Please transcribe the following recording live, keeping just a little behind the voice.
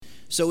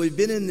So we've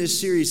been in this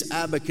series,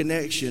 Abba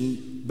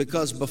Connection,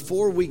 because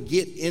before we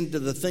get into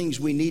the things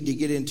we need to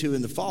get into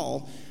in the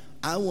fall,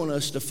 I want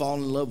us to fall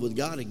in love with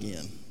God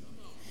again.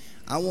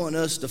 I want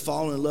us to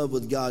fall in love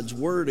with God's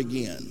Word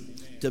again,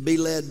 to be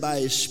led by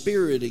His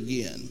Spirit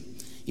again.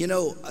 You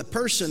know, a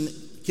person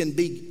can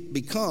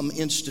become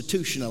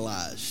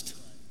institutionalized.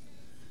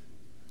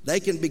 They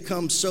can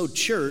become so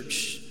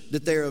church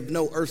that they're of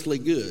no earthly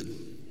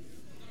good.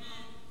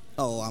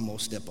 Oh, I'm going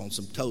to step on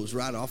some toes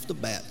right off the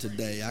bat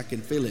today. I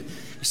can feel it.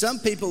 Some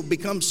people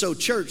become so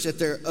church that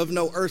they're of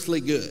no earthly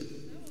good.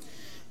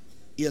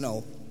 You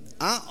know,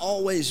 I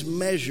always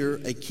measure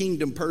a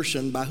kingdom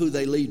person by who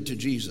they lead to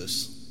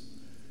Jesus.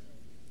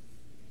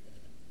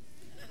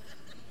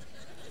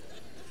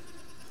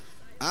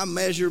 I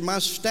measure my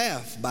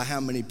staff by how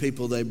many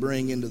people they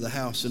bring into the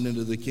house and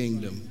into the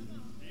kingdom.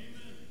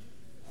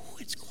 Oh,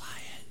 it's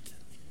quiet.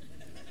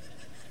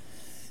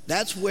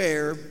 That's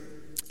where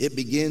it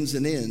begins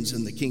and ends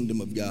in the kingdom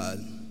of God.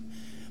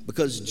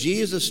 Because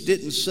Jesus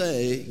didn't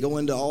say, go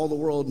into all the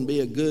world and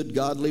be a good,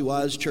 godly,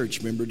 wise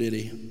church member, did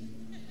He?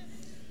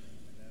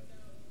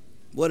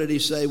 What did He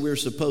say we're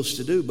supposed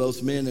to do,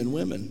 both men and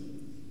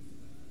women?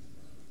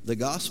 The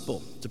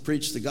gospel, to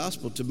preach the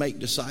gospel, to make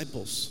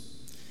disciples.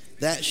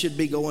 That should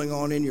be going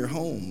on in your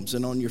homes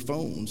and on your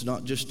phones,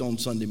 not just on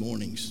Sunday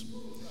mornings.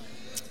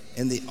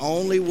 And the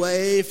only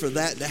way for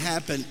that to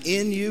happen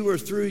in you or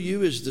through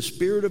you is the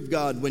Spirit of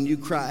God when you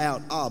cry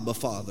out, Abba,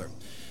 Father.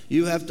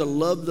 You have to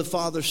love the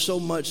Father so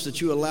much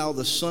that you allow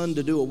the Son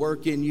to do a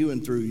work in you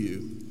and through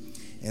you.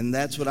 And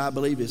that's what I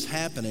believe is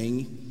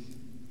happening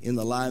in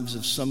the lives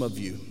of some of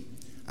you.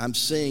 I'm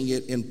seeing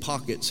it in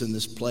pockets in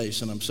this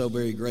place, and I'm so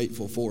very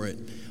grateful for it.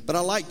 But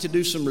I like to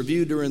do some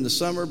review during the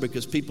summer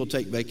because people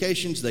take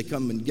vacations. They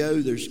come and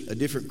go. There's a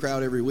different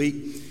crowd every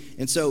week.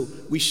 And so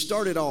we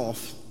started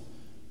off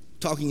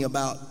talking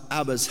about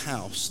Abba's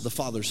house, the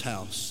Father's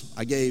house.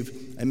 I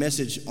gave a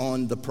message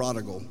on the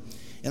prodigal.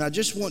 And I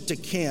just want to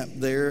camp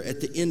there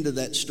at the end of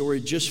that story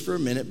just for a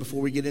minute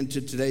before we get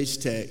into today's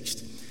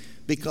text.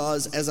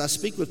 Because as I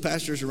speak with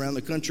pastors around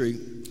the country,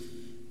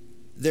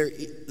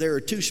 there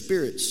are two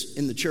spirits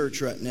in the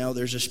church right now.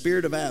 There's a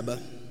spirit of Abba,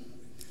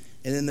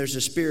 and then there's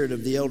a spirit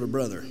of the elder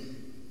brother.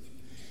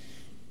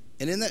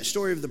 And in that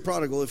story of the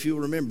prodigal, if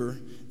you'll remember,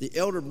 the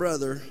elder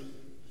brother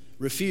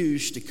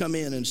refused to come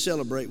in and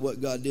celebrate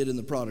what God did in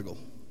the prodigal.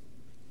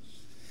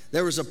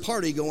 There was a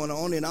party going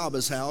on in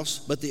Abba's house,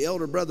 but the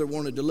elder brother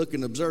wanted to look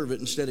and observe it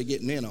instead of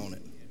getting in on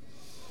it.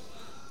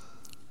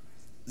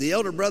 The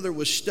elder brother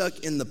was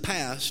stuck in the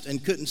past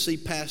and couldn't see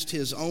past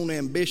his own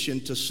ambition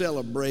to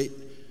celebrate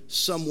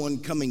someone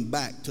coming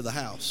back to the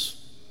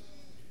house.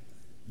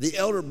 The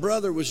elder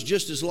brother was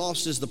just as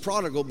lost as the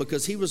prodigal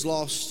because he was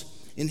lost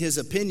in his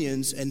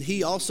opinions, and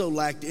he also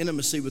lacked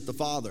intimacy with the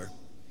Father.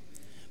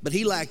 But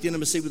he lacked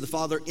intimacy with the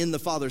Father in the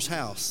Father's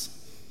house.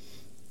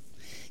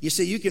 You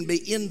see, you can be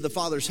in the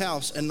Father's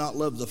house and not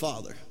love the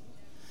Father.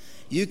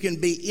 You can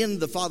be in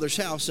the Father's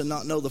house and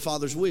not know the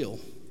Father's will.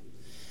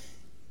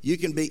 You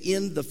can be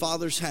in the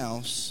Father's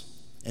house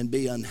and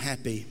be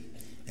unhappy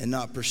and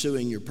not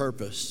pursuing your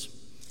purpose.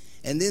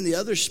 And then the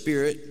other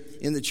spirit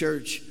in the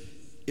church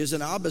is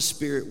an Abba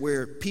spirit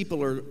where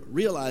people are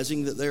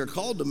realizing that they're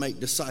called to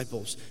make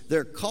disciples.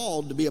 They're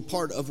called to be a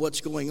part of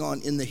what's going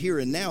on in the here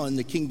and now in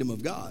the kingdom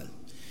of God.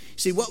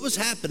 See, what was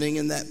happening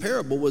in that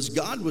parable was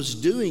God was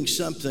doing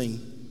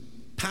something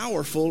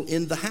powerful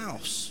in the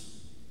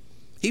house.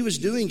 He was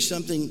doing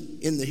something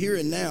in the here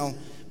and now,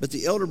 but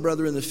the elder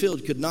brother in the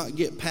field could not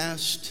get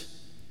past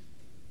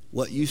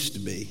what used to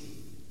be.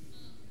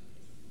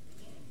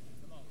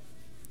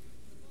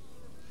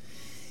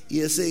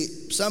 You see,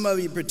 some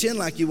of you pretend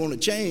like you want to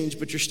change,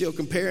 but you're still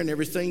comparing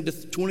everything to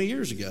 20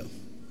 years ago.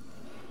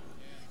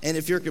 And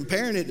if you're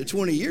comparing it to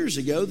 20 years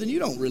ago, then you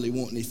don't really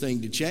want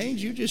anything to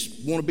change. You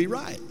just want to be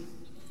right.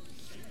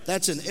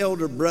 That's an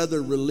elder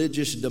brother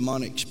religious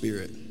demonic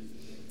spirit.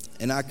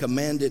 And I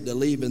command it to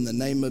leave in the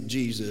name of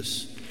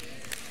Jesus.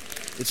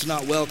 It's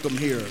not welcome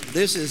here.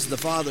 This is the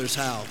Father's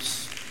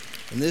house.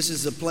 And this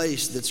is a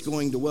place that's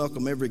going to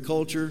welcome every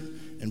culture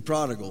and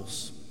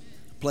prodigals.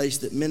 A place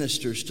that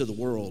ministers to the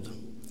world.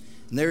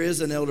 And there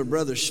is an elder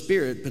brother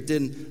spirit. But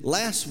then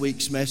last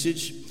week's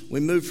message, we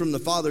moved from the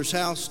Father's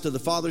house to the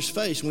Father's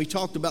face. And we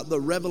talked about the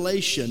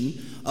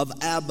revelation of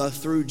Abba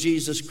through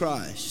Jesus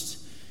Christ.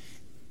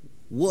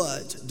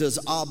 What does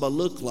Abba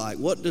look like?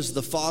 What does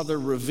the Father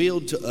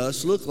revealed to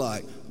us look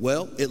like?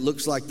 Well, it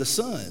looks like the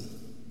Son.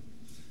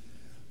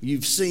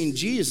 You've seen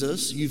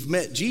Jesus, you've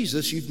met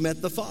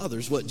the Father,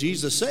 is what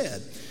Jesus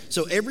said.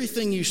 So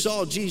everything you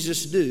saw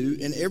Jesus do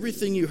and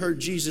everything you heard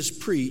Jesus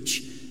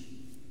preach,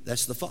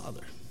 that's the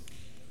Father.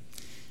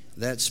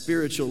 That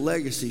spiritual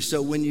legacy.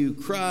 So when you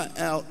cry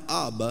out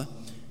Abba,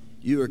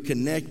 you are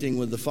connecting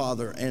with the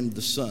Father and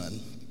the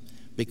Son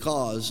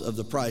because of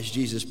the price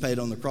Jesus paid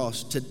on the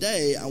cross.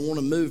 Today, I want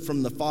to move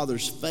from the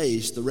Father's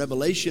face, the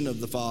revelation of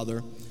the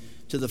Father,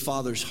 to the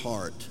Father's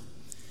heart.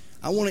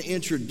 I want to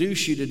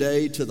introduce you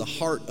today to the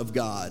heart of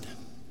God.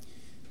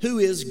 Who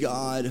is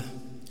God?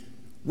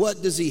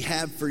 What does He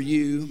have for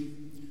you?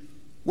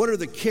 What are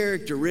the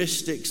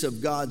characteristics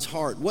of God's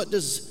heart? What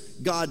does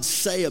God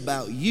say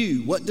about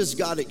you? What does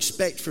God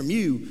expect from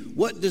you?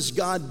 What does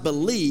God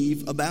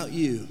believe about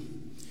you?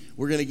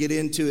 We're going to get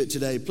into it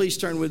today. Please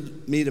turn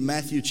with me to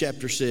Matthew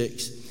chapter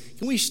 6.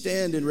 Can we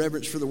stand in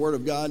reverence for the Word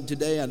of God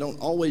today? I don't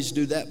always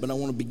do that, but I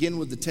want to begin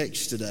with the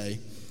text today.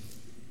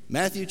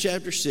 Matthew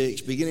chapter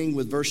 6, beginning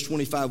with verse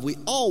 25. We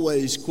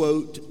always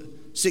quote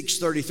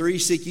 6:33,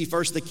 seek ye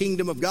first the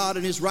kingdom of God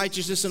and his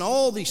righteousness, and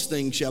all these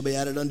things shall be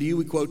added unto you.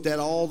 We quote that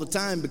all the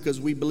time because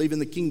we believe in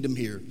the kingdom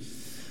here.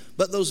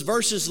 But those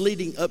verses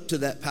leading up to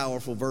that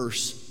powerful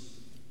verse,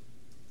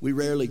 we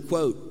rarely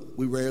quote,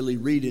 we rarely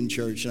read in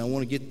church, and I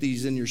want to get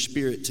these in your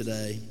spirit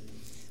today.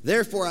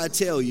 Therefore I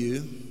tell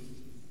you,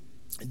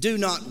 do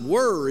not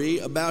worry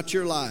about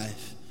your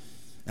life.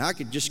 Now, I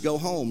could just go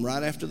home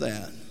right after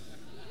that.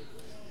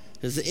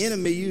 Because the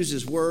enemy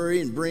uses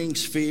worry and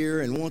brings fear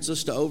and wants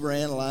us to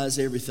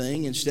overanalyze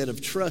everything instead of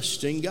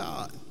trusting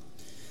God.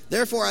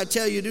 Therefore, I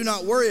tell you, do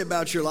not worry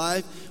about your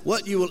life,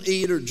 what you will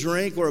eat or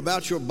drink, or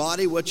about your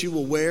body, what you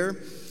will wear.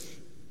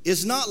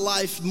 Is not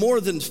life more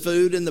than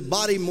food, and the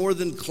body more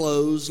than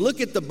clothes? Look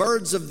at the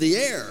birds of the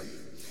air.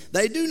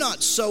 They do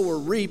not sow or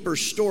reap or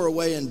store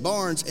away in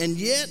barns, and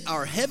yet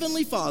our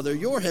heavenly Father,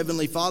 your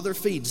heavenly Father,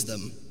 feeds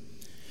them.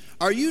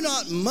 Are you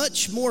not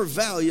much more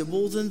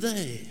valuable than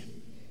they?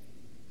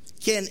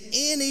 Can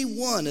any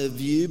one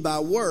of you, by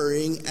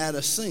worrying, add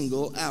a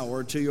single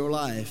hour to your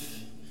life?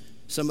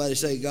 Somebody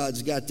say,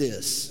 God's got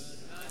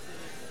this.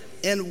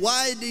 And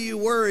why do you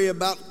worry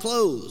about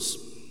clothes?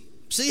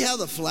 See how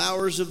the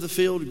flowers of the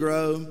field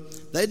grow?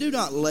 They do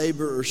not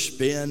labor or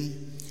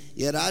spin.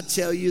 Yet I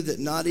tell you that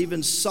not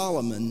even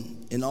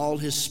Solomon in all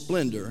his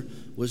splendor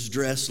was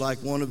dressed like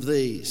one of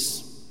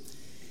these.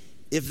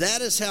 If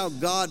that is how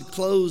God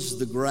clothes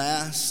the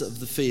grass of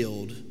the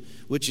field,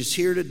 which is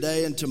here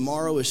today and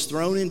tomorrow is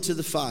thrown into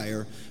the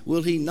fire,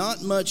 will he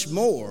not much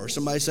more,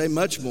 somebody say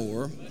much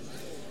more,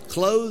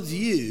 clothe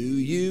you,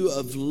 you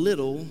of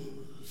little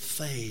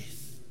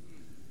faith?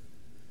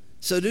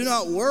 So do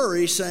not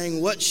worry,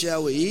 saying, what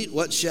shall we eat,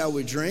 what shall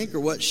we drink, or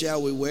what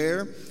shall we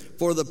wear?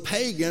 For the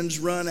pagans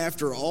run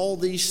after all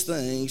these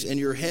things, and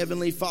your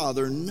heavenly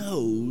Father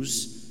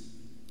knows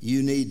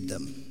you need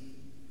them.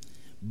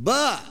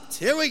 But,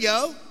 here we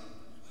go,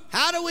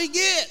 how do we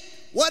get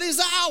what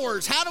is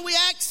ours? How do we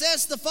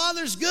access the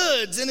Father's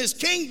goods and his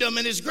kingdom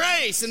and his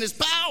grace and his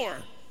power?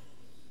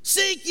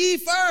 Seek ye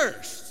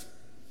first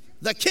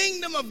the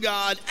kingdom of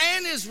God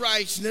and his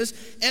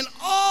righteousness, and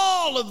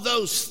all of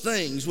those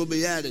things will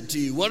be added to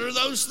you. What are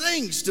those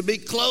things? To be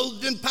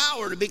clothed in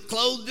power, to be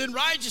clothed in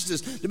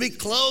righteousness, to be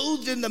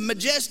clothed in the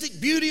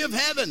majestic beauty of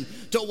heaven,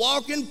 to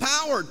walk in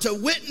power, to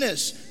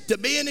witness, to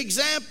be an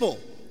example,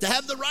 to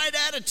have the right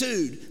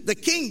attitude. The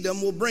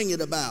kingdom will bring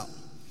it about.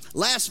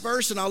 Last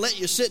verse, and I'll let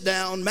you sit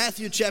down.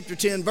 Matthew chapter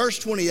 10, verse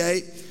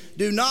 28.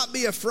 Do not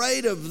be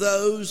afraid of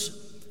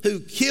those who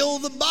kill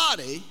the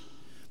body,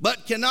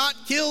 but cannot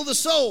kill the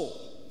soul.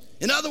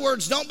 In other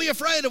words, don't be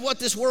afraid of what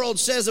this world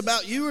says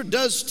about you or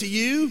does to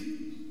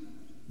you.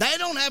 They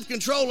don't have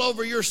control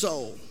over your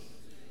soul.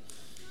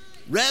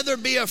 Rather,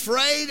 be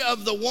afraid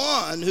of the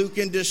one who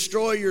can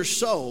destroy your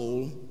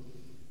soul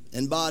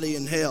and body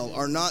in hell.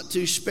 Are not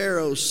two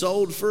sparrows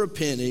sold for a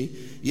penny,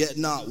 yet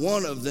not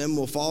one of them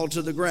will fall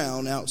to the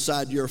ground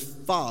outside your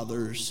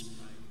Father's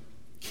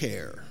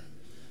care.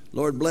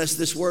 Lord, bless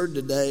this word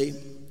today.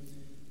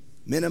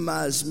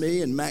 Minimize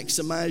me and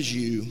maximize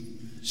you.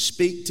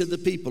 Speak to the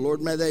people.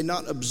 Lord, may they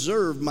not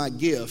observe my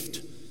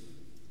gift,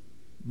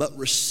 but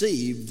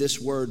receive this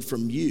word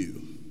from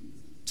you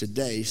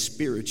today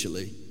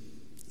spiritually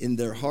in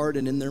their heart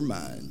and in their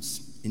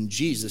minds. In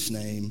Jesus'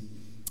 name,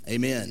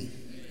 amen.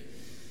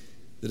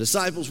 The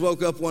disciples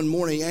woke up one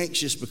morning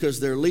anxious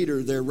because their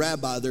leader, their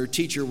rabbi, their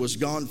teacher was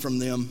gone from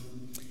them.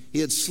 He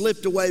had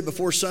slipped away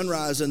before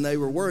sunrise, and they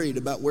were worried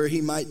about where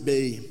he might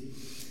be.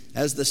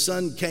 As the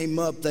sun came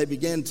up, they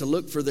began to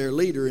look for their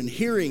leader, and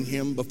hearing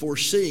him before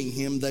seeing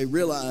him, they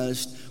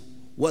realized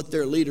what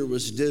their leader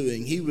was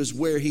doing. He was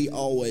where he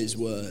always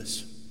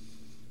was.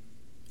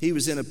 He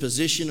was in a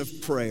position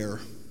of prayer,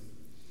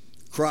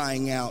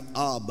 crying out,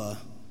 Abba,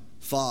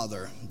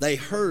 Father. They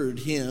heard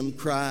him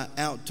cry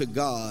out to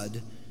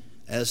God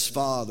as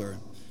Father.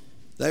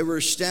 They were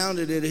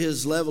astounded at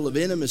his level of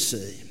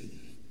intimacy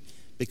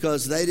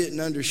because they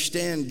didn't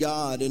understand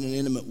God in an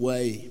intimate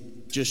way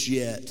just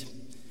yet.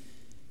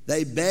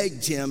 They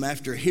begged him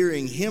after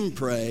hearing him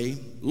pray,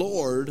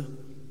 Lord,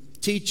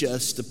 teach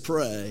us to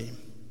pray.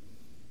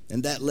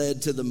 And that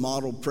led to the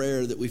model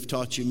prayer that we've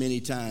taught you many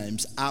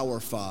times, Our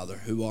Father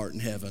who art in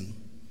heaven.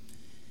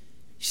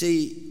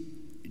 See,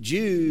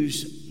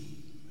 Jews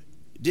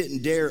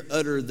didn't dare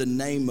utter the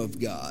name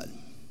of God.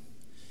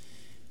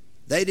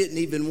 They didn't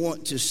even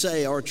want to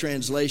say our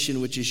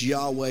translation, which is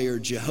Yahweh or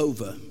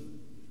Jehovah.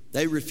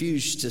 They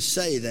refused to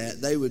say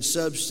that. They would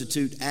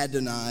substitute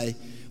Adonai,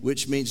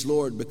 which means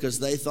Lord, because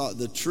they thought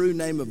the true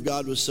name of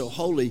God was so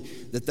holy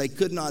that they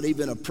could not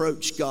even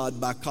approach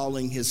God by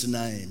calling his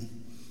name.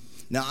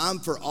 Now, I'm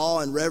for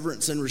awe and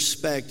reverence and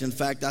respect. In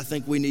fact, I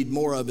think we need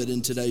more of it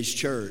in today's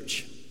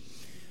church.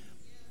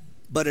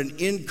 But an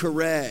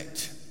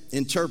incorrect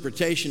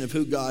interpretation of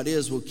who God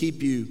is will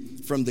keep you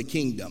from the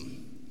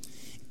kingdom.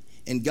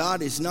 And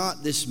God is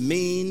not this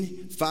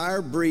mean,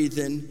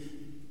 fire-breathing,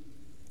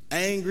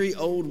 angry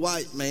old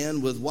white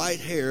man with white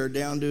hair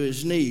down to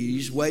his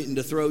knees waiting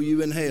to throw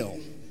you in hell.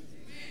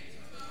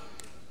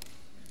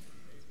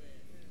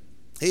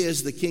 He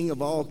is the King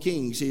of all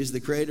kings. He is the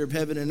creator of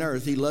heaven and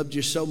earth. He loved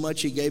you so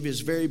much, he gave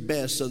his very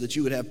best so that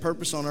you would have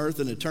purpose on earth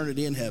and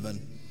eternity in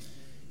heaven.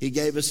 He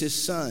gave us his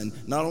son,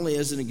 not only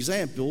as an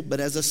example, but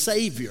as a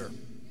savior.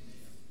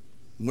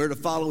 And we're to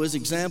follow his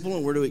example,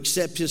 and we're to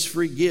accept his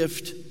free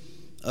gift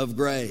of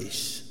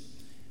grace.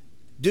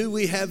 Do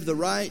we have the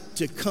right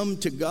to come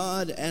to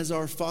God as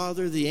our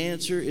Father? The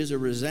answer is a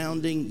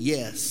resounding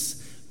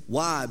yes.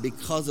 Why?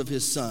 Because of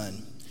his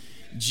son.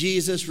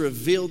 Jesus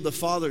revealed the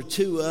Father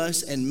to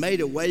us and made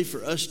a way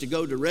for us to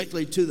go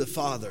directly to the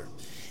Father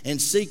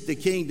and seek the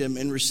kingdom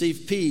and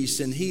receive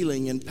peace and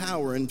healing and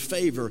power and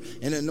favor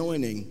and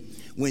anointing.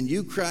 When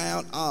you cry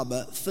out,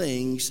 Abba,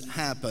 things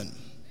happen.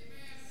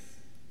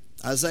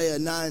 Isaiah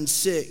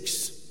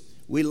 9:6,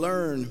 we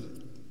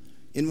learn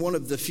in one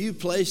of the few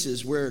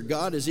places where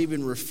God is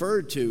even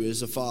referred to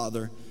as a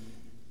father,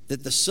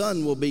 that the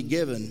Son will be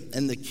given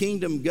and the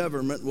kingdom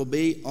government will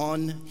be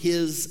on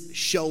his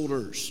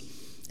shoulders.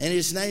 And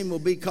his name will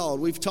be called,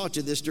 we've taught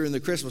you this during the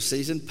Christmas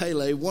season,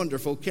 Pele,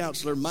 Wonderful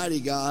Counselor,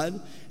 Mighty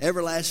God,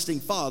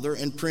 Everlasting Father,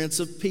 and Prince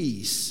of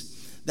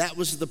Peace. That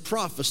was the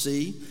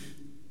prophecy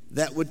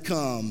that would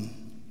come.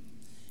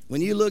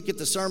 When you look at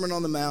the Sermon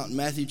on the Mount,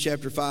 Matthew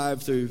chapter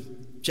 5 through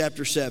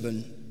chapter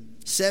 7,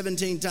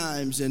 17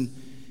 times in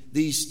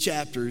these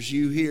chapters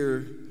you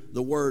hear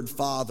the word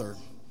Father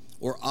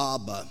or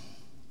Abba.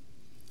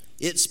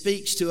 It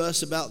speaks to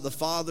us about the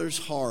Father's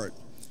heart.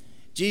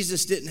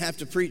 Jesus didn't have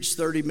to preach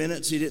 30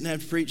 minutes. He didn't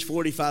have to preach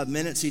 45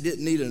 minutes. He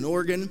didn't need an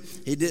organ.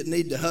 He didn't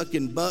need to huck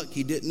and buck.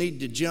 He didn't need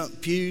to jump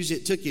pews.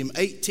 It took him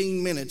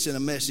 18 minutes in a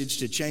message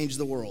to change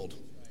the world.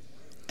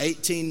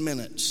 18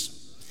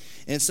 minutes.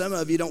 And some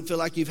of you don't feel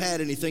like you've had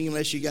anything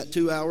unless you got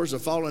 2 hours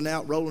of falling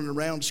out, rolling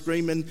around,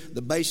 screaming.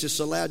 The bass is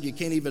so loud you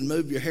can't even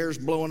move. Your hair's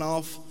blowing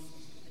off.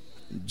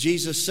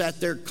 Jesus sat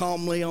there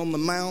calmly on the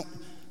mount,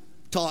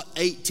 taught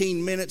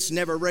 18 minutes,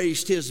 never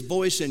raised his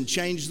voice, and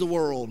changed the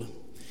world.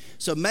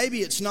 So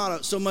maybe it's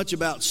not so much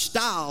about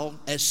style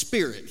as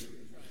spirit.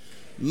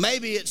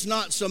 Maybe it's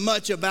not so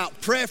much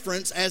about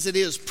preference as it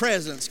is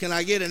presence. Can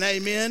I get an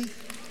amen?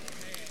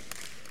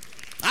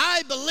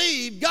 I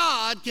believe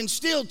God can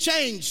still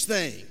change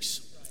things.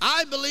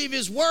 I believe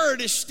his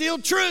word is still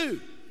true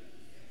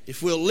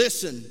if we'll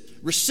listen,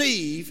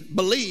 receive,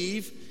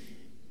 believe,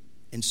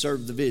 and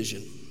serve the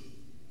vision.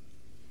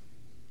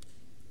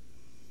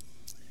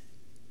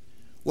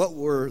 What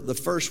were the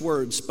first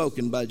words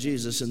spoken by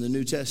Jesus in the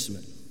New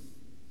Testament?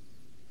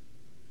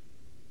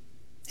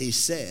 He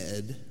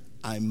said,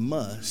 I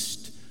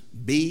must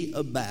be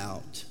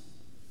about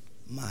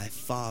my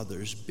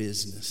Father's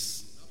business.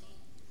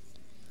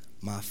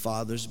 My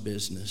Father's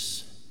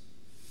business.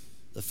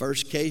 The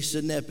first case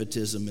of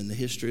nepotism in the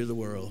history of the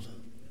world.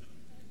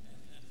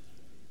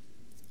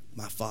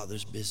 My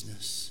Father's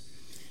business.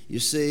 You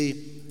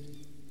see,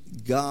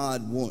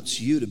 God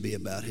wants you to be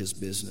about his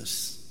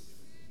business.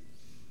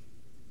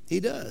 He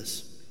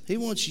does. He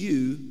wants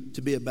you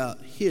to be about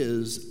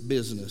his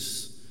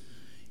business.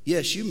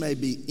 Yes, you may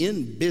be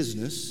in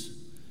business,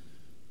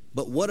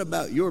 but what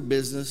about your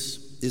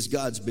business is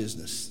God's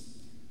business.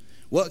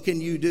 What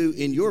can you do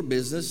in your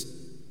business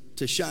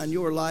to shine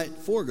your light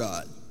for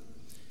God?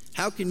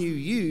 How can you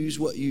use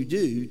what you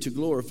do to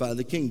glorify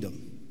the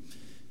kingdom?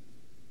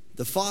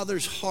 The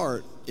Father's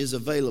heart is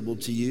available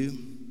to you.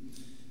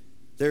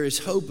 There is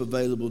hope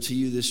available to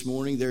you this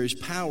morning. There is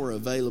power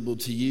available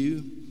to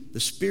you. The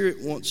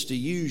Spirit wants to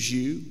use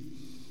you.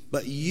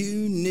 But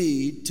you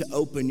need to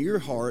open your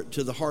heart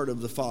to the heart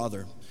of the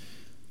Father.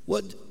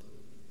 What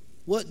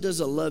does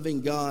a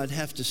loving God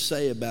have to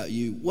say about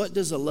you? What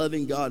does a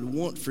loving God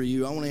want for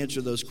you? I want to answer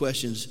those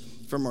questions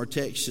from our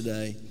text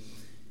today.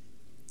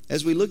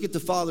 As we look at the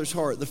Father's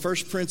heart, the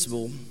first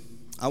principle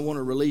I want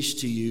to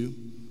release to you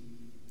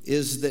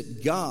is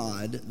that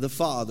God, the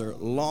Father,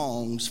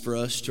 longs for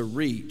us to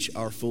reach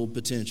our full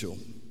potential.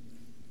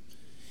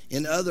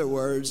 In other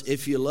words,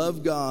 if you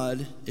love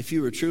God, if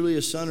you are truly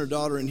a son or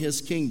daughter in his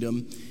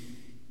kingdom,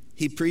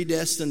 he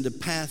predestined a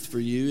path for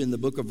you in the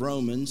book of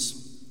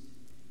Romans.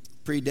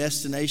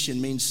 Predestination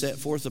means set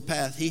forth a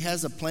path. He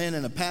has a plan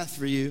and a path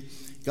for you.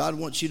 God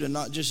wants you to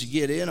not just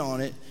get in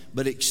on it,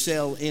 but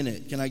excel in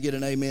it. Can I get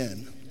an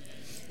amen?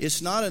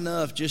 It's not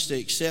enough just to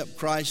accept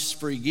Christ's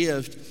free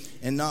gift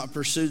and not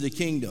pursue the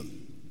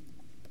kingdom.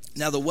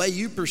 Now, the way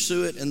you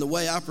pursue it and the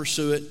way I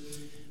pursue it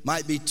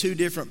might be two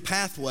different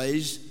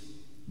pathways,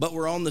 but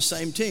we're on the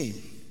same team.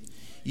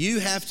 You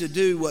have to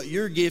do what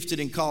you're gifted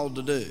and called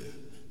to do.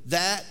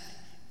 That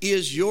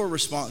is your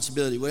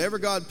responsibility. Whatever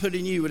God put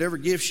in you, whatever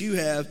gifts you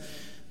have,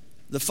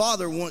 the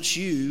Father wants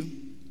you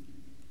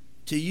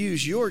to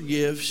use your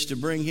gifts to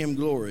bring him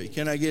glory.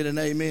 Can I get an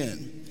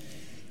amen?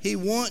 He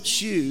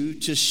wants you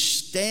to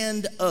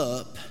stand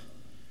up,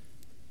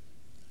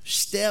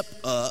 step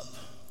up,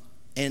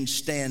 and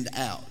stand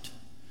out.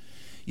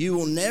 You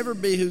will never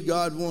be who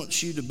God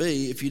wants you to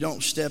be if you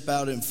don't step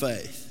out in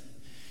faith.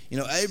 You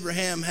know,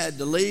 Abraham had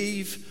to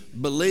leave,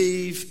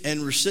 believe,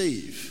 and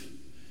receive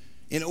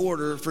in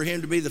order for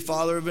him to be the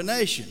father of a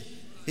nation.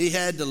 He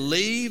had to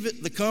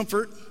leave the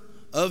comfort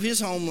of his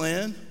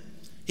homeland.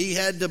 He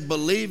had to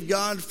believe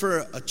God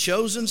for a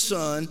chosen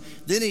son.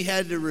 Then he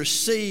had to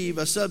receive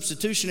a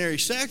substitutionary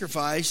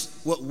sacrifice,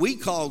 what we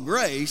call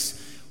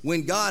grace,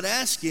 when God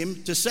asked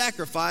him to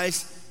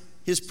sacrifice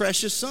his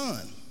precious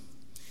son.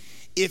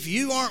 If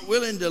you aren't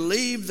willing to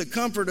leave the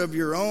comfort of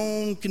your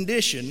own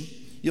condition,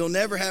 you'll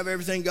never have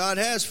everything God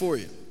has for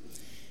you.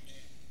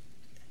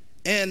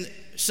 And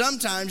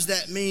sometimes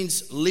that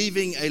means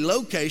leaving a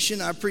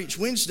location. I preached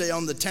Wednesday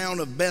on the town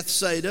of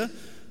Bethsaida,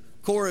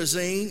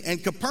 Chorazin,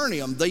 and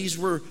Capernaum. These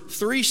were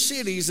 3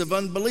 cities of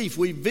unbelief.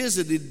 We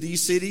visited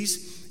these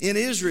cities in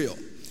Israel.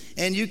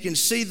 And you can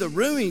see the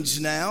ruins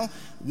now.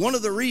 One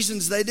of the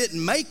reasons they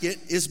didn't make it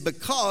is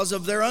because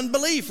of their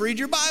unbelief. Read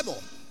your Bible.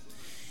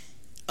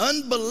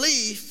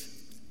 Unbelief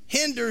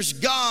hinders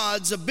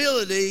God's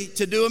ability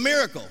to do a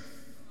miracle.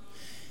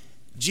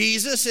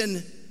 Jesus,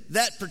 in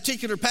that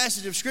particular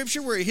passage of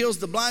Scripture where he heals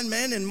the blind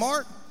man in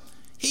Mark,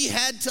 he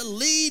had to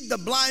lead the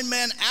blind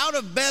man out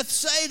of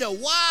Bethsaida.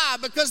 Why?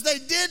 Because they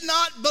did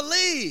not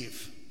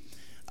believe.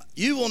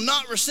 You will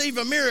not receive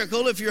a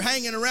miracle if you're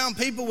hanging around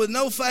people with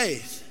no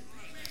faith.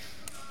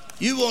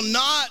 You will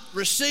not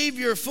receive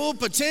your full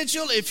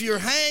potential if you're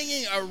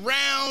hanging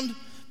around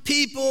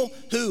people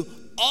who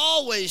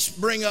always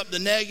bring up the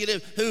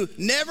negative, who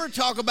never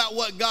talk about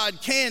what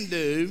God can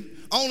do,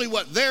 only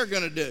what they're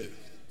going to do.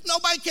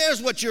 Nobody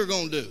cares what you're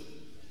going to do.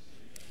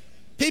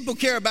 People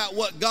care about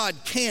what God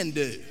can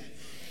do.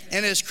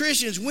 And as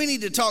Christians, we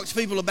need to talk to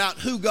people about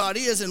who God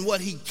is and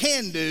what he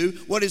can do,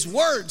 what his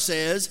word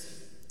says,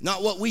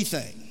 not what we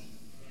think.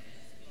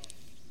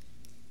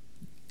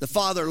 The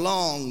Father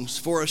longs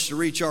for us to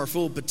reach our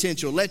full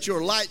potential. Let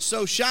your light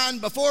so shine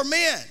before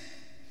men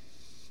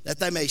that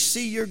they may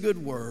see your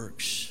good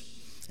works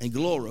and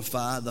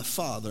glorify the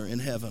Father in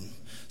heaven.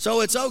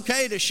 So it's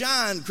okay to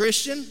shine,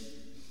 Christian.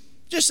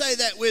 Just say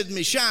that with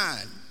me,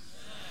 shine.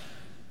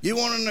 You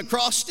want an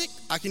acrostic?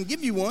 I can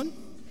give you one.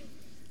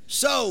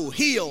 Sow,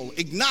 heal,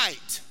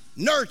 ignite,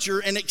 nurture,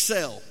 and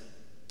excel.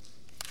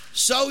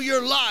 Sow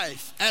your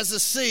life as a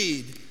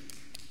seed.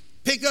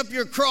 Pick up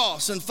your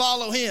cross and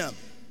follow him.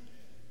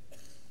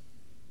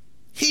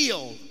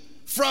 Heal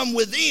from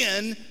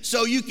within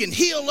so you can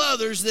heal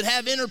others that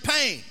have inner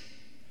pain.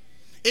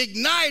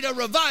 Ignite a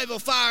revival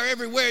fire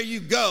everywhere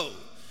you go.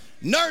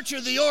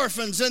 Nurture the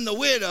orphans and the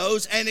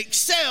widows and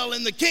excel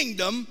in the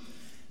kingdom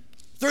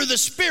through the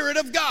Spirit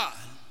of God.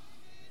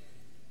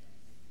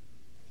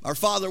 Our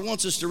Father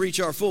wants us to reach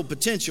our full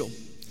potential.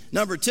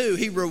 Number 2,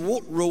 he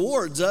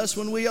rewards us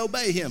when we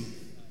obey him.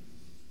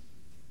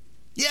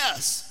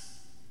 Yes,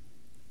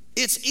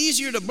 it's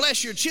easier to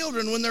bless your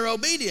children when they're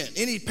obedient.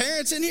 Any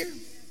parents in here?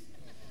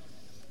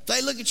 If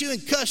they look at you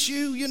and cuss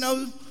you, you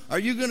know, are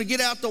you going to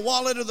get out the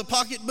wallet or the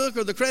pocketbook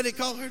or the credit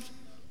card?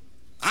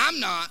 I'm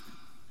not.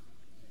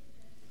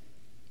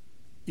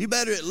 You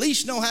better at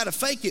least know how to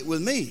fake it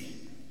with me.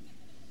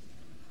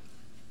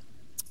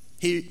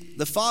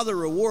 The Father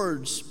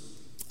rewards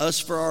us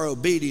for our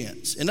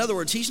obedience. In other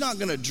words, he's not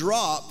going to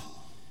drop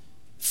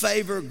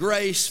favor,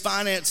 grace,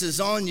 finances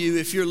on you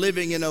if you're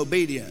living in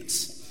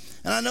obedience.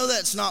 And I know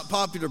that's not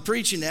popular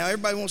preaching now.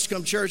 Everybody wants to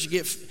come to church and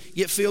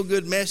get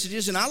feel-good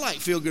messages, and I like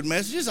feel-good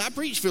messages. I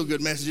preach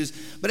feel-good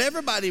messages. But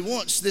everybody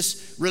wants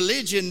this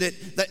religion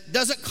that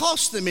doesn't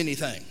cost them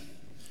anything,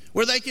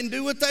 where they can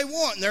do what they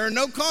want, and there are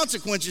no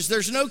consequences.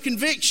 There's no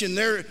conviction.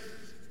 There's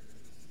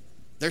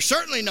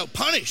certainly no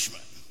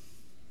punishment.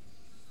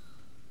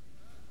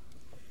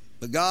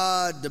 But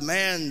God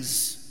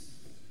demands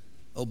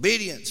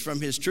obedience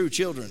from his true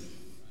children.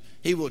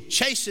 He will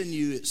chasten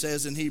you, it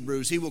says in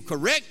Hebrews. He will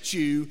correct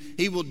you.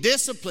 He will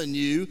discipline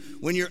you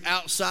when you're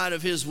outside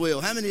of his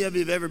will. How many of you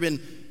have ever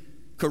been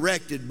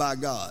corrected by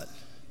God?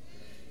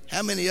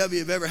 How many of you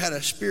have ever had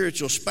a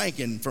spiritual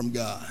spanking from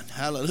God?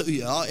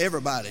 Hallelujah.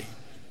 Everybody.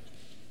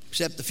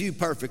 Except the few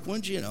perfect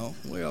ones, you know.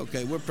 We're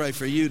okay. We'll pray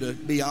for you to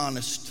be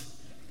honest.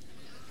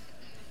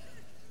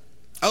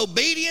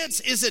 Obedience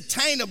is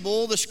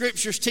attainable, the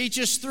scriptures teach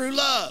us, through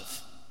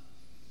love.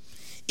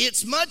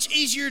 It's much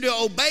easier to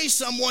obey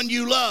someone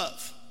you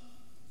love.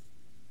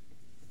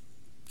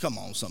 Come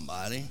on,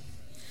 somebody.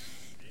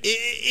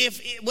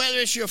 Whether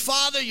it's your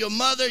father, your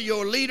mother,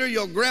 your leader,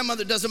 your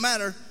grandmother, doesn't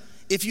matter.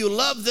 If you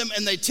love them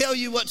and they tell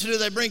you what to do,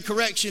 they bring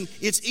correction,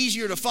 it's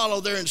easier to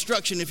follow their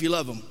instruction if you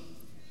love them.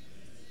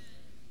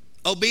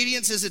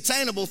 Obedience is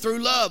attainable through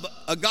love.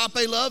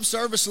 Agape love,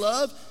 service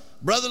love,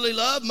 brotherly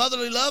love,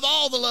 motherly love,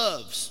 all the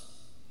loves.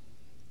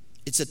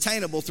 It's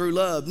attainable through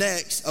love.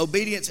 Next,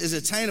 obedience is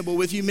attainable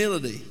with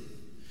humility.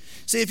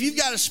 See, if you've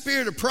got a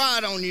spirit of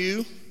pride on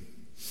you,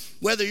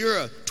 whether you're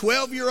a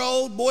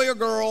 12-year-old boy or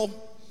girl,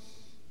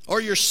 or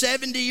you're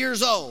 70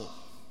 years old,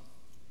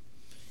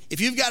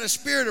 if you've got a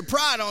spirit of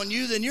pride on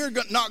you, then you're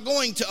not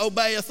going to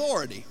obey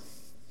authority.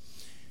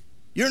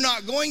 You're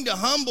not going to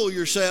humble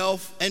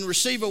yourself and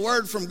receive a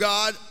word from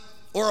God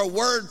or a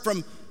word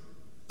from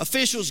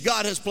officials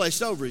God has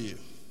placed over you.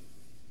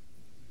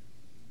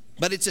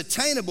 But it's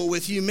attainable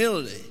with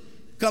humility.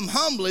 Come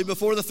humbly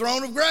before the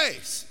throne of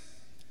grace.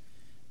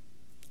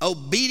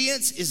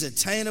 Obedience is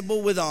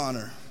attainable with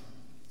honor.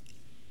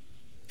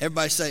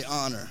 Everybody say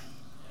honor.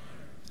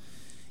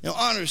 You know,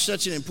 honor is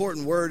such an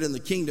important word in the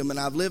kingdom, and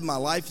I've lived my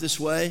life this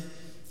way.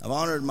 I've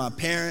honored my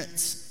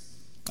parents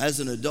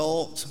as an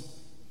adult.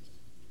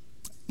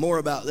 More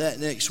about that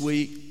next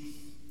week.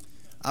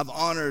 I've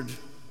honored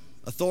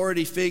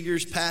authority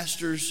figures,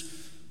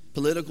 pastors,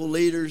 political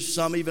leaders,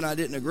 some even I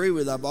didn't agree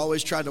with. I've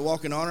always tried to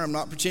walk in honor. I'm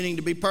not pretending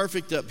to be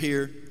perfect up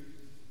here.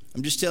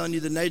 I'm just telling you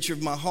the nature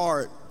of my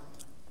heart.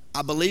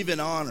 I believe in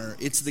honor.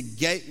 It's the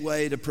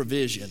gateway to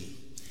provision.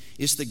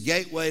 It's the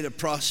gateway to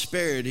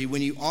prosperity.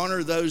 When you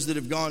honor those that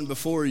have gone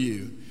before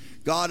you,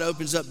 God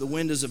opens up the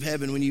windows of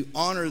heaven. When you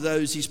honor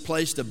those He's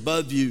placed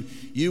above you,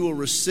 you will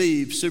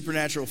receive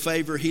supernatural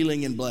favor,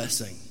 healing, and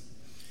blessing.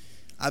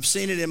 I've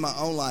seen it in my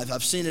own life.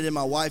 I've seen it in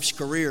my wife's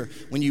career.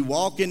 When you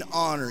walk in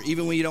honor,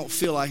 even when you don't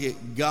feel like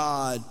it,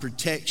 God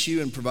protects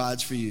you and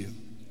provides for you.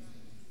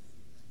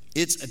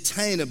 It's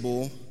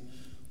attainable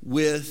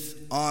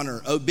with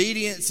honor.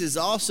 Obedience is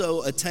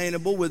also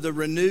attainable with a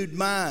renewed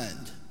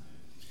mind.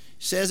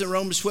 It says in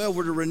Romans 12,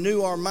 we're to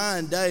renew our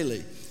mind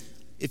daily.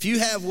 If you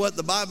have what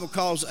the Bible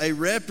calls a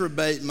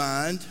reprobate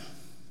mind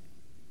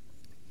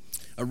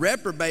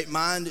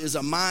is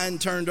a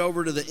mind turned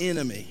over to the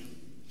enemy.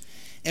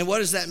 And what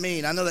does that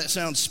mean? I know that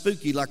sounds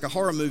spooky, like a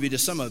horror movie to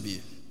some of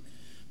you.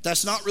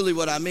 That's not really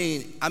what I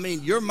mean. I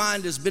mean, your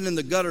mind has been in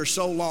the gutter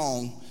so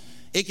long.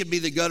 It could be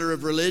the gutter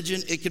of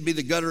religion. It could be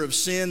the gutter of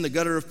sin, the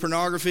gutter of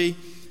pornography.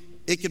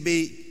 It could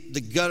be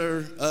the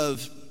gutter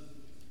of,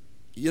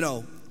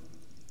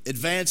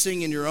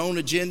 advancing in your own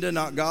agenda,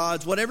 not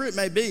God's. Whatever it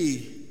may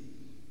be,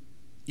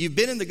 you've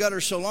been in the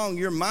gutter so long,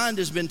 your mind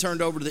has been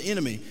turned over to the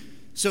enemy.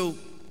 So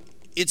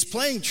it's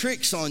playing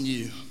tricks on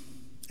you,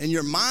 and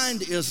your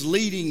mind is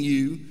leading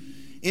you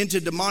into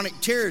demonic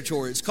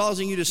territory. It's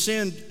causing you to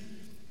sin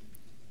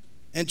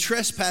and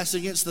trespass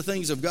against the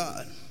things of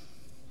God.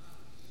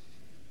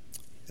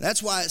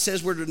 That's why it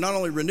says we're to not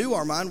only renew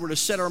our mind, we're to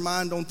set our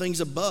mind on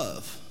things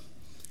above.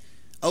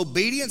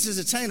 Obedience is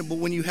attainable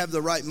when you have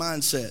the right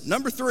mindset.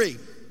 Number 3,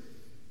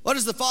 what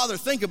does the Father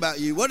think about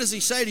you? What does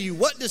He say to you?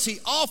 What does He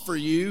offer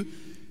you?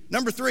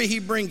 Number 3, He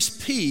brings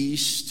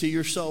peace to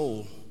your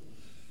soul.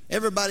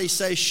 Everybody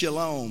say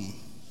shalom.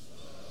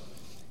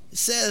 It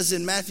says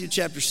in Matthew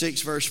chapter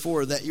 6, verse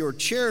 4, that your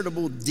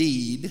charitable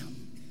deed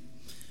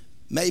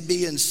may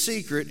be in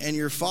secret, and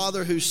your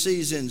Father who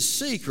sees in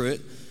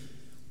secret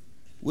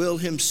will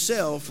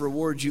Himself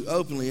reward you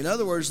openly. In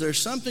other words,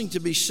 there's something to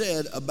be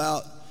said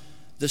about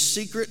the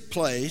secret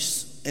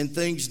place and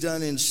things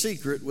done in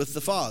secret with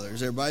the Father.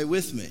 Is everybody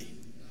with me?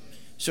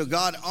 So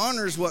God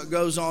honors what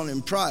goes on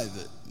in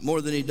private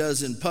more than He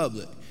does in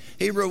public.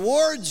 He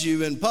rewards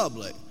you in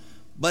public,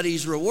 but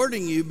He's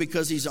rewarding you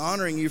because He's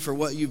honoring you for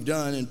what you've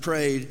done and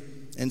prayed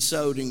and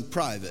sowed in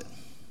private.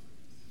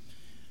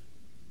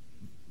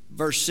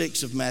 Verse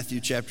 6 of Matthew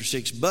chapter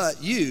 6,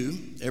 but you,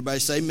 everybody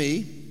say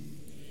me,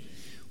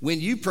 when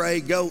you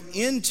pray, go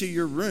into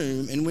your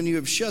room, and when you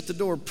have shut the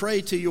door, pray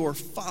to your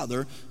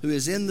Father who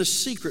is in the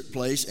secret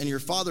place, and your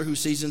Father who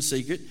sees in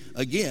secret,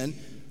 again,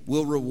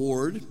 will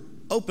reward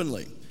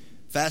openly.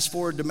 Fast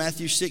forward to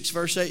Matthew 6,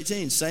 verse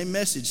 18, same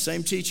message,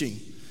 same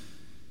teaching.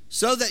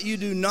 So that you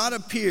do not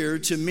appear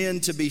to men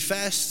to be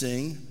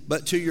fasting,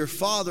 but to your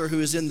Father who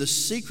is in the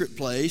secret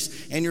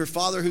place, and your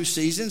Father who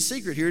sees in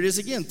secret, here it is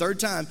again, third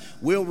time,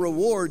 will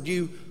reward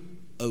you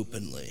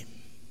openly.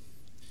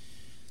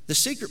 The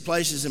secret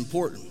place is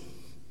important.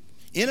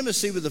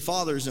 Intimacy with the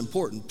Father is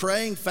important.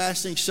 Praying,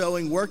 fasting,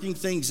 sowing, working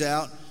things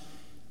out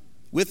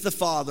with the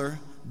Father,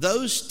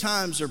 those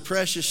times are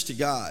precious to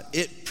God.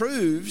 It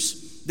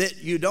proves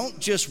that you don't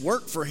just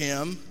work for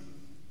Him,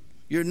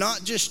 you're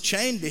not just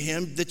chained to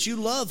Him, that you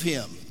love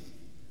Him.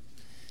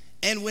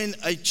 And when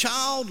a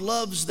child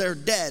loves their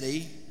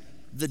daddy,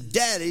 the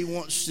daddy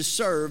wants to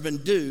serve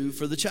and do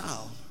for the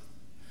child.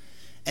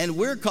 And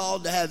we're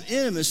called to have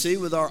intimacy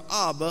with our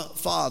Abba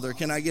Father.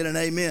 Can I get an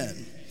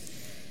amen?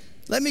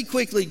 Let me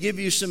quickly give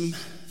you some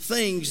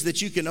things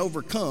that you can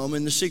overcome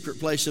in the secret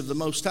place of the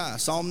Most High.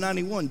 Psalm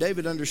 91,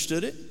 David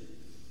understood it.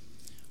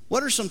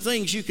 What are some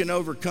things you can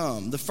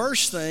overcome? The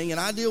first thing, and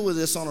I deal with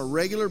this on a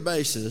regular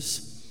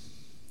basis,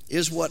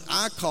 is what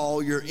I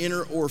call your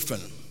inner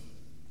orphan.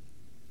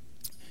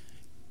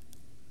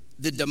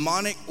 The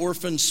demonic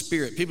orphan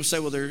spirit. People say,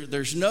 well,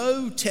 there's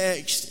no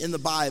text in the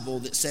Bible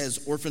that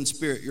says orphan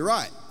spirit. You're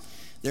right.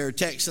 There are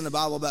texts in the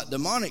Bible about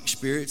demonic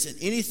spirits, and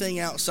anything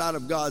outside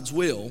of God's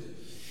will,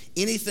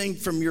 anything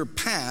from your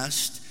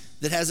past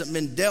that hasn't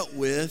been dealt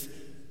with,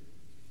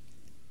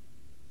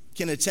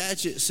 can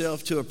attach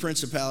itself to a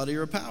principality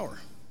or a power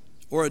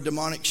or a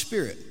demonic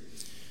spirit.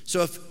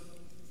 So if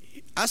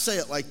I say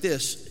it like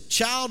this,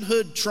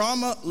 childhood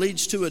trauma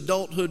leads to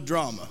adulthood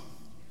drama.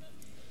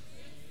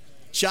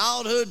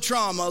 Childhood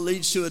trauma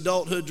leads to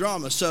adulthood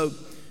drama. So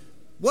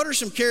What are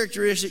some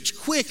characteristics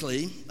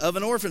quickly of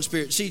an orphan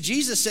spirit? See,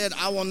 Jesus said,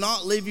 I will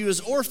not leave you as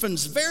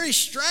orphans. Very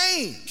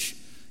strange.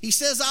 He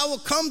says, I will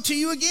come to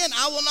you again.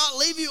 I will not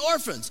leave you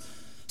orphans.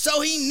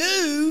 So he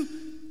knew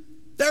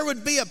there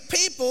would be a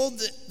people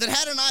that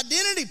had an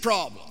identity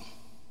problem,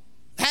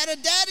 had a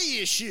daddy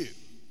issue.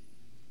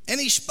 And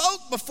he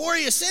spoke before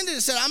he ascended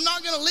and said, I'm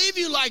not going to leave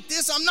you like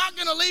this. I'm not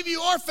going to leave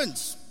you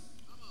orphans.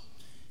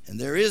 And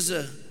there is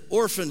an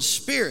orphan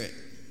spirit.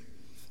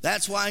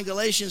 That's why in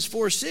Galatians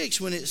 4:6,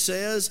 when it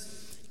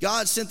says,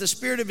 God sent the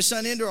Spirit of His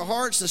Son into our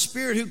hearts, the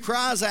Spirit who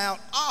cries out,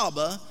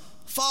 Abba,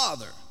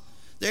 Father.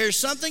 There's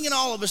something in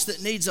all of us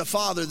that needs a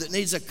father, that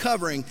needs a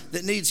covering,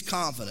 that needs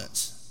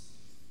confidence.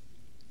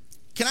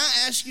 Can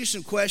I ask you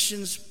some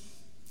questions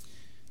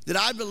that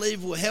I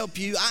believe will help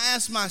you? I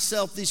ask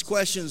myself these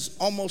questions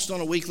almost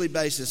on a weekly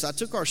basis. I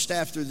took our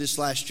staff through this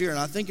last year, and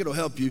I think it'll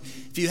help you.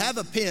 If you have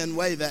a pen,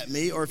 wave at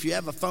me, or if you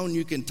have a phone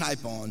you can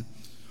type on.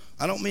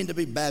 I don't mean to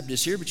be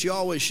Baptist here, but you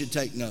always should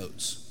take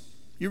notes.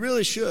 You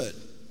really should.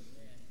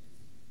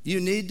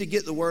 You need to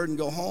get the Word and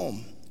go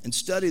home and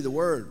study the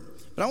Word.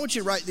 But I want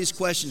you to write these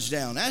questions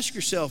down. Ask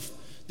yourself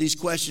these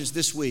questions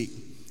this week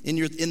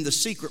in the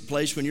secret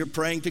place when you're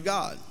praying to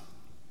God.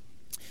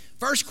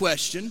 First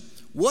question,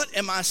 what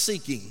am I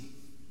seeking?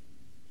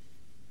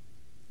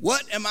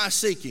 What am I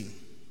seeking?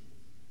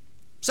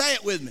 Say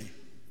it with me.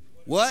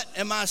 What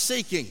am I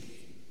seeking?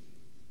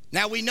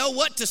 Now we know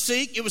what to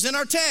seek. It was in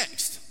our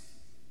text.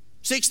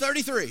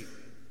 6:33.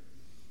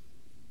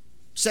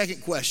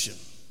 Second question.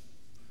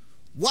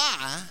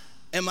 Why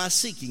am I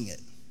seeking it?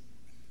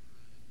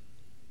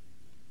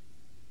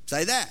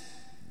 Say that.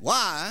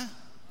 Why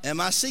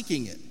am I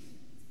seeking it?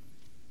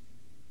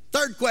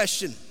 Third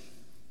question.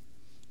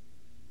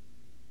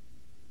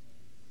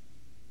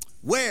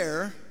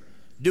 Where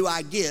do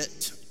I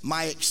get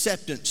my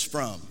acceptance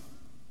from?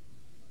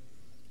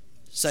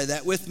 Say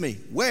that with me.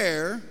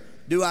 Where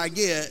do I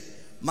get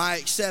my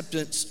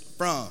acceptance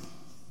from?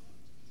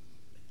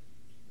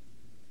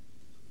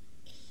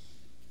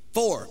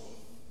 4,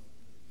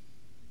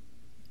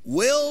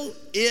 will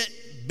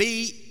it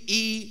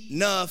be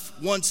enough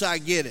once I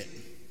get it?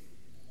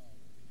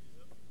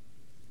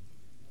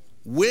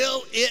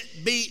 Will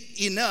it be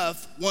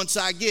enough once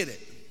I get it?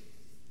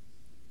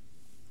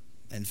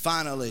 And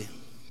finally,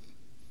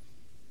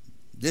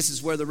 this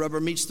is where the rubber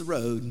meets the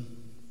road.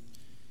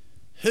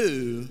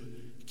 Who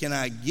can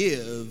I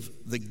give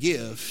the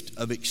gift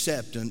of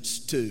acceptance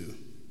to?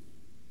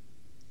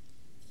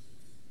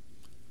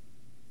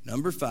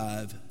 Number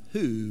 5,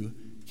 who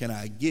can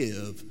I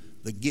give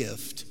the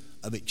gift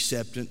of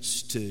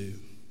acceptance to?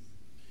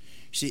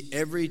 See,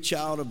 every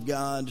child of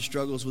God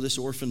struggles with this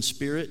orphan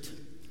spirit.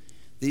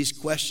 These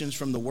questions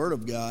from the Word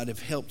of God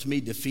have helped me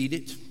defeat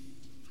it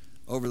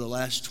over the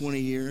last 20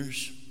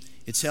 years.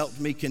 It's helped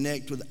me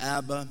connect with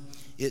Abba.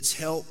 It's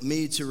helped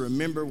me to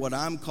remember what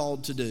I'm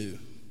called to do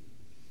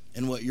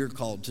and what you're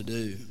called to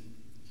do.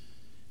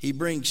 He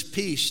brings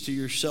peace to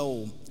your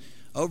soul,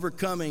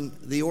 overcoming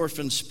the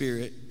orphan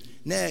spirit.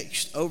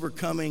 Next,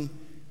 overcoming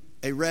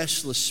a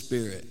restless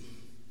spirit.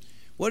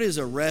 What is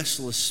a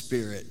restless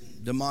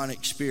spirit,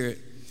 demonic spirit?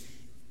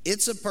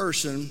 It's a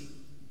person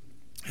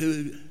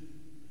who,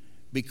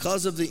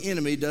 because of the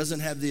enemy, doesn't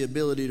have the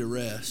ability to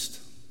rest.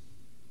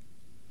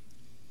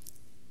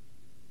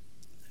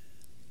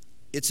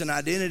 It's an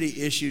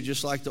identity issue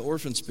just like the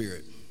orphan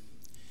spirit.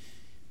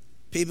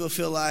 People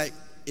feel like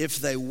if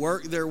they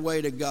work their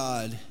way to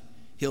God,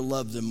 He'll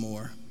love them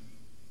more.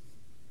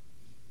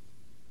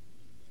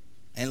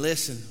 And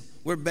listen,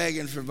 we're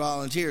begging for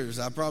volunteers.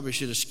 I probably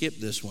should have skipped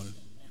this one.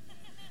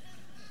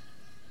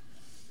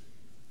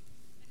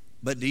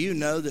 But do you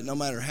know that no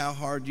matter how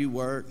hard you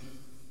work,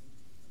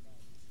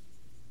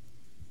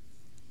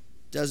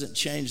 doesn't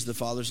change the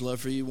Father's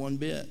love for you one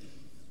bit?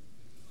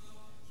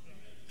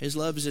 His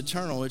love is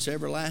eternal. It's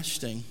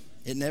everlasting.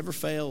 It never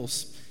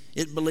fails.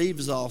 It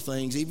believes all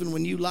things. Even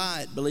when you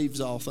lie, it believes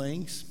all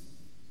things.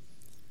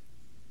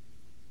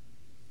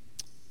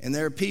 And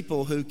there are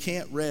people who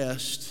can't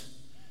rest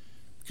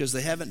because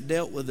they haven't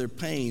dealt with their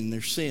pain,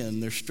 their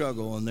sin, their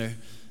struggle, and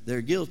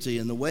they're guilty.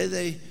 And the way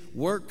they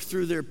work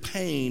through their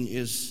pain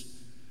is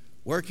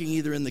working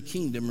either in the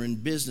kingdom or in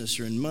business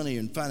or in money or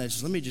in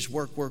finances. Let me just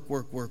work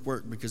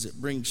because it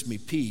brings me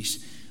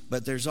peace.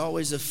 But there's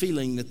always a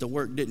feeling that the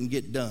work didn't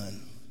get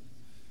done.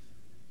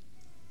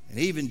 And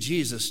even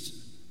Jesus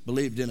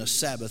believed in a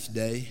Sabbath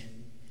day.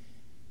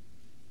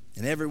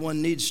 And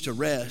everyone needs to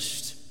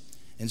rest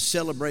and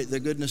celebrate the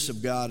goodness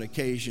of God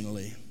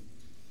occasionally.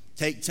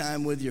 Take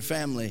time with your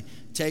family.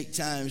 Take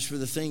times for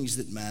the things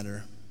that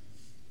matter.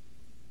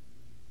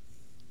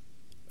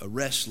 A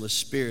restless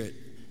spirit.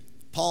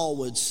 Paul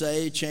would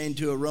say, chained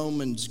to a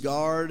Roman's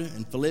guard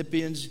in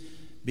Philippians,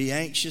 be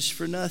anxious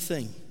for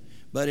nothing,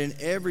 but in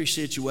every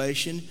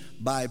situation,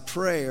 by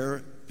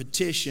prayer,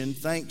 petition,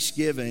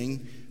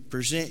 thanksgiving,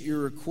 present your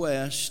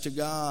requests to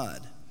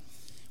God.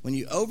 When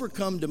you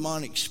overcome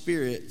demonic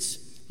spirits,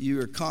 you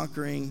are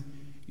conquering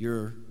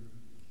your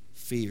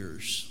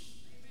fears.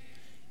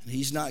 And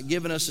He's not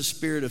given us a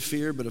spirit of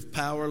fear, but of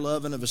power,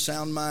 love, and of a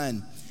sound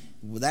mind.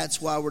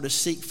 That's why we're to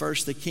seek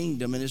first the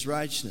kingdom and his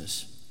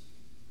righteousness.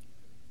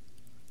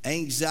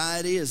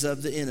 Anxiety is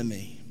of the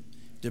enemy.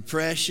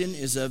 Depression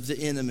is of the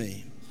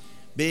enemy.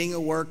 Being a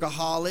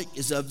workaholic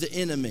is of the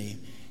enemy.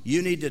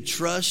 You need to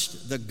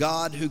trust the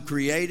God who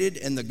created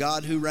and the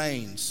God who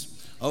reigns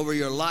over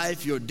your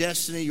life, your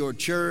destiny, your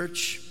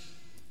church.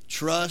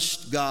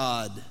 Trust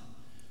God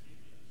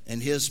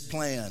and his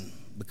plan,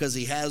 because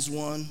he has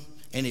one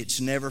and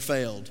it's never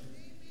failed.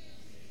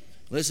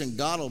 Listen,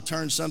 God will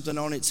turn something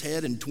on its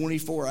head in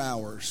 24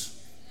 hours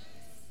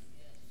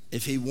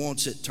if he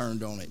wants it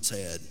turned on its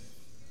head.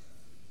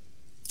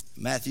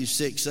 Matthew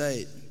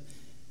 6:8,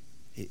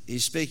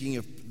 he's speaking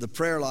of the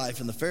prayer life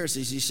and the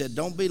Pharisees. He said,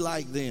 don't be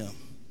like them.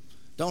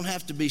 Don't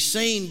have to be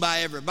seen by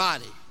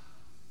everybody.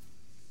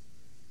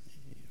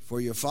 For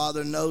your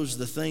Father knows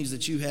the things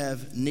that you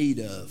have need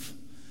of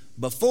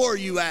before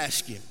you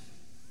ask him.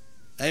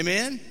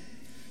 Amen?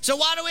 So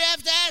why do we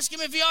have to ask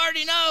him if he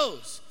already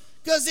knows?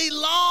 Because he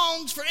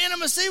longs for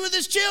intimacy with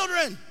his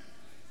children.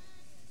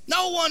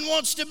 No one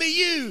wants to be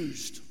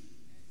used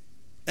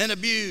and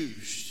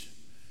abused.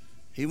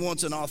 He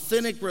wants an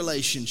authentic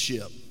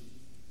relationship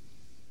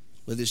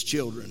with his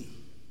children.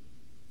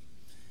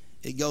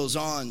 It goes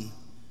on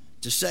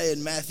to say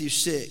in Matthew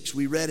 6,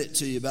 we read it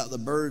to you about the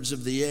birds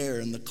of the air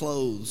and the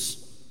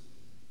clothes.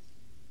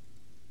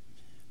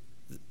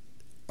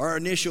 Our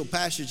initial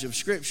passage of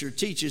Scripture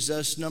teaches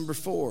us, number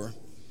 4,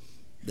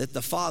 that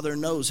the Father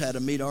knows how to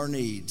meet our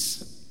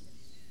needs.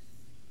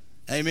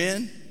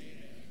 Amen?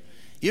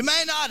 You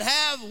may not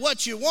have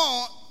what you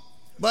want,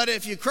 but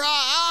if you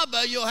cry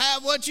Abba, you'll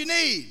have what you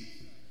need.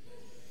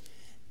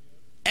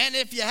 And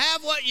if you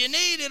have what you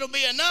need, it'll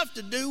be enough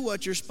to do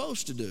what you're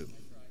supposed to do.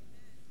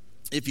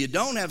 If you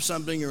don't have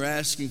something you're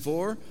asking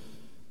for,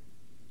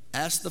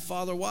 ask the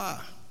Father why.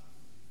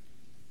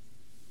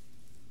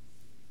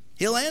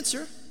 He'll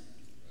answer.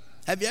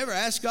 Have you ever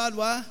asked God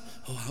why?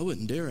 Oh, I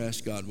wouldn't dare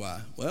ask God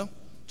why. Well,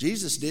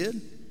 Jesus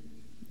did.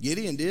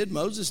 Gideon did.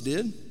 Moses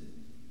did.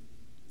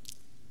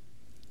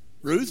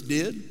 Ruth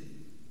did.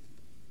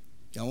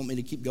 Y'all want me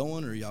to keep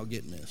going, or are y'all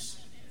getting this?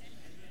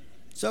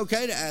 It's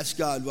okay to ask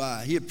God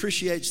why. He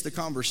appreciates the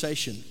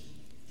conversation.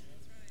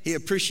 He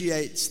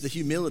appreciates the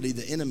humility,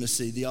 the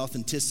intimacy, the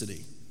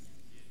authenticity.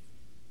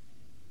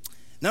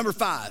 Number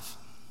 5,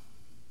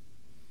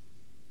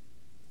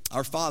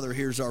 our Father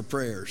hears our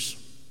prayers.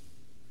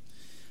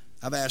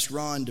 I've asked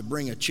Ron to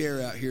bring a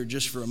chair out here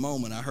just for a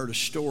moment. I heard a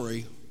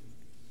story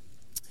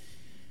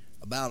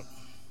about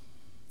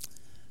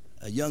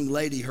a young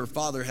lady. Her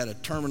father had a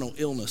terminal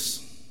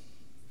illness.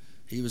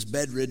 He was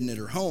bedridden at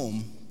her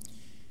home.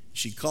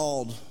 She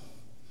called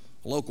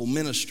a local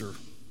minister,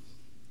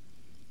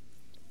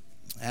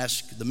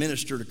 asked the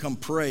minister to come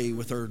pray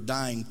with her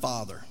dying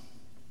father.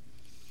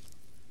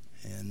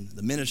 And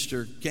the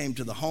minister came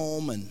to the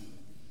home and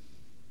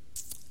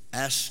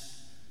asked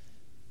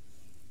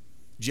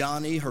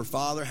Johnny, her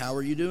father, how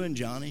are you doing,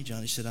 Johnny?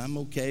 Johnny said, I'm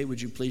okay.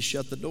 Would you please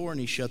shut the door? And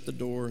he shut the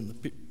door, and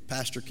the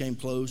pastor came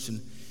close, and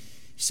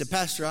he said,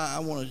 Pastor, I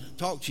want to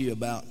talk to you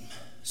about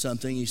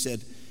something. He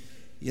said,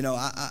 you know,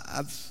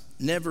 I've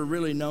never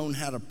really known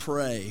how to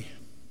pray.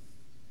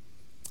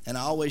 And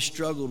I always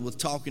struggled with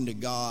talking to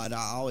God.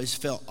 I always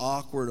felt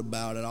awkward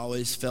about it. I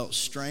always felt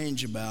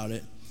strange about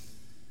it.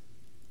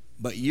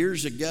 But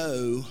years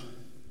ago,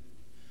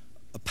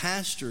 a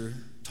pastor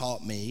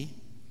taught me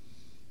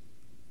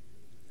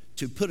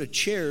to put a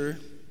chair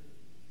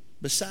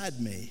beside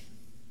me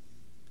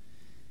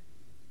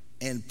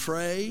and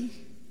pray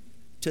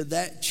to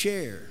that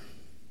chair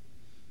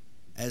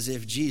as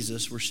if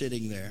Jesus were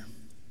sitting there.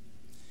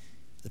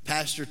 The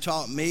pastor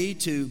taught me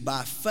to,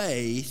 by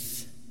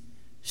faith,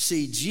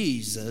 see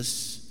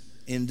Jesus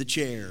in the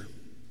chair.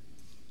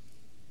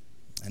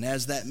 And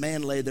as that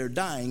man lay there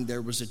dying,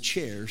 there was a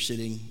chair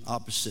sitting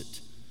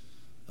opposite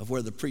of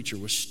where the preacher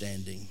was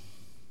standing.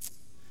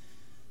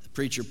 The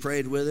preacher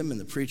prayed with him, and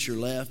the preacher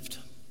left.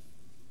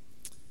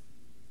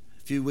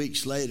 A few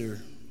weeks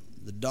later,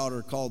 the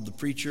daughter called the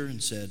preacher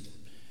and said,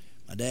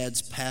 my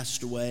dad's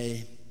passed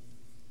away.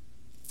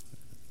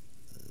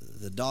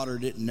 The daughter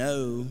didn't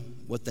know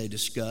what they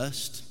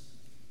discussed.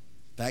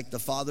 In fact, the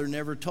father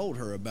never told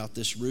her about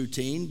this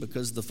routine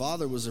because the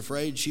father was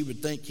afraid she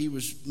would think he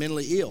was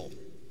mentally ill,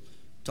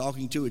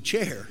 talking to a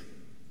chair.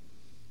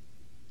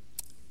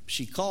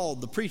 She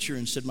called the preacher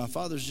and said, my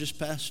father's just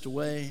passed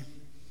away.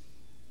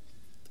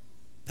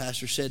 The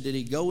pastor said, did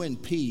he go in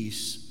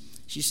peace?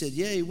 She said,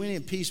 yeah, he went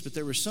in peace, but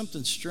there was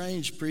something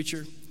strange,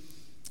 preacher.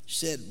 She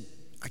said,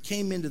 I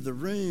came into the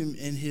room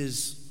and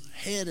his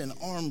head and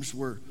arms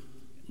were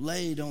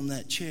laid on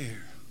that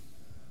chair.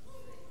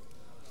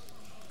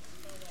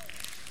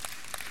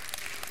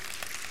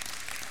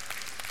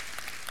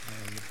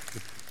 And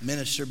the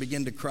minister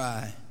began to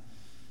cry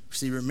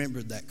because he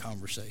remembered that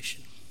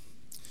conversation.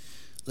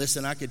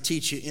 Listen, I could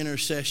teach you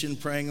intercession,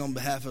 praying on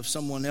behalf of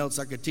someone else.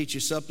 I could teach you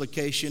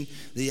supplication,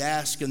 the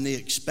ask and the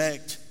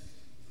expect.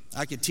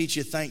 I could teach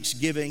you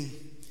thanksgiving.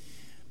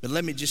 But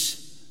let me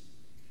just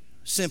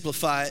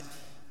simplify it.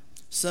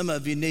 Some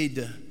of you need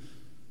to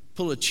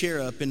pull a chair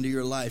up into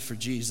your life for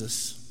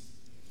Jesus.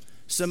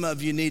 Some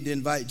of you need to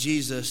invite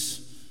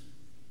Jesus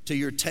to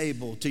your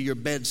table, to your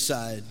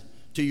bedside,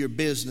 to your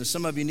business.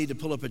 Some of you need to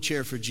pull up a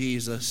chair for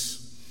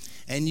Jesus.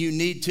 And you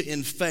need to,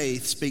 in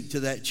faith, speak to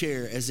that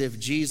chair as if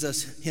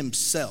Jesus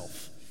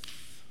himself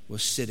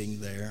was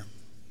sitting there.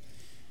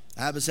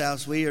 Abba's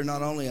house, we are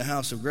not only a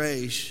house of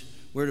grace,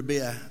 we're to be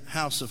a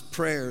house of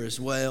prayer as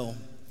well.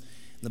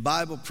 The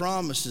Bible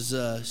promises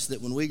us that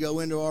when we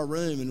go into our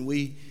room and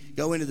we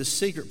go into the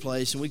secret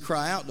place and we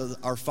cry out to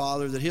our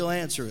Father, that he'll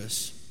answer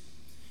us.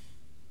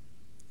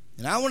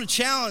 And I want to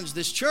challenge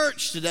this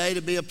church today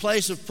to be a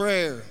place of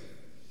prayer,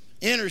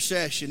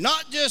 intercession,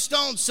 not just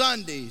on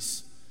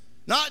Sundays,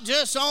 not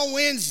just on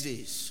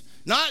Wednesdays,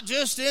 not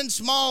just in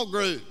small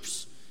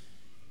groups,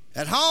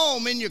 at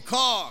home, in your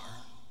car,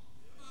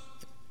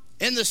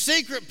 in the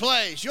secret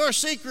place. Your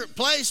secret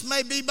place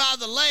may be by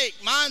the lake.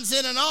 Mine's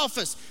in an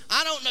office.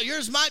 I don't know.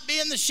 Yours might be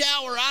in the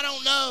shower. I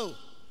don't know.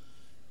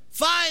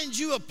 Find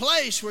you a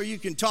place where you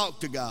can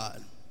talk to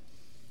God,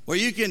 where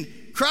you can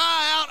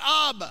cry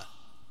out, Abba,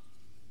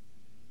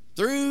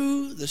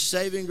 through the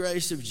saving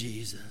grace of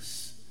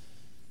Jesus,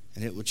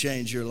 and it will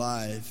change your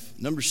life.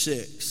 Number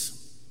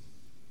 6,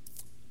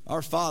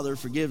 our Father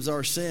forgives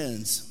our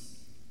sins,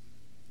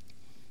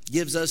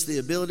 gives us the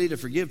ability to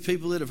forgive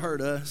people that have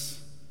hurt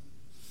us.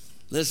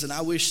 Listen,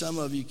 I wish some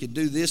of you could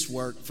do this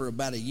work for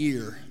about a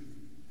year.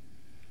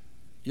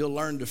 You'll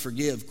learn to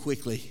forgive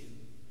quickly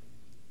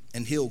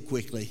and heal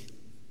quickly.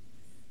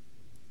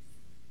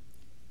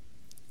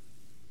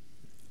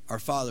 Our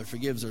Father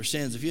forgives our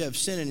sins. If you have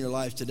sin in your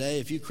life today,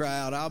 if you cry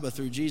out Abba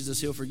through Jesus,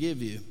 he'll forgive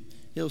you.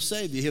 He'll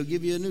save you. He'll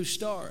give you a new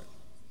start.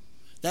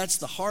 That's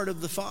the heart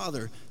of the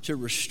Father, to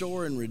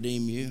restore and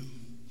redeem you.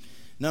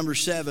 Number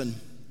 7,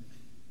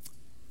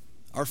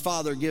 our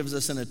Father gives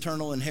us an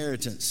eternal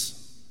inheritance.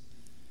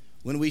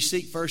 When we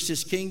seek first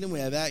his kingdom,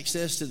 we have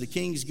access to the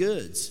king's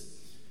goods,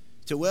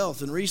 to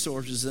wealth and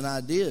resources and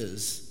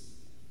ideas,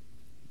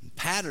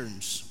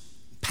 patterns,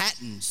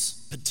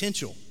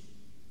 potential.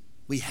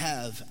 We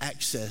have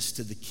access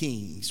to the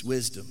king's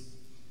wisdom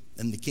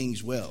and the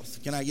king's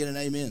wealth. Can I get an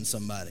amen,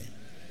 somebody?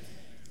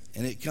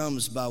 And it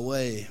comes by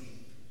way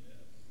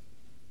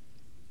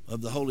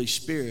of the Holy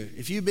Spirit.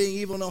 If you, being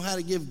evil, know how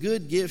to give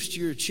good gifts to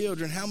your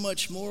children, how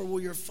much more will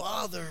your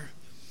Father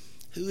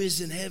who is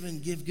in heaven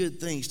give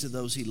good things to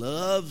those he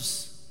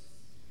loves?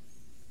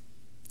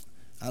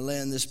 I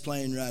land this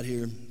plane right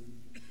here.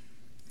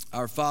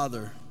 Our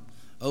Father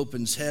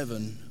opens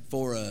heaven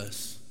for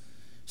us.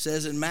 It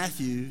says in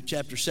Matthew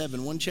chapter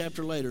 7, one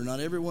chapter later,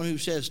 not everyone who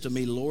says to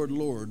me, Lord,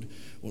 Lord,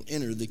 will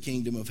enter the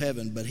kingdom of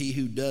heaven, but he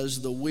who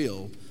does the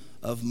will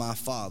of my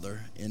Father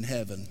in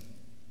heaven.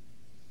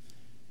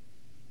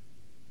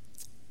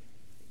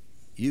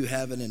 You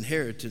have an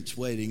inheritance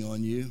waiting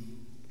on you.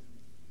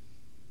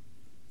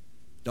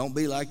 Don't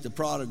be like the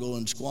prodigal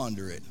and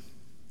squander it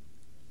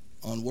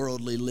on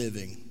worldly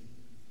living.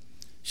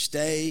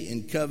 Stay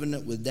in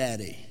covenant with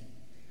Daddy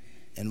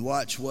and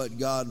watch what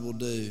God will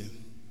do.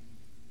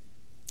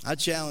 I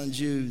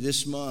challenge you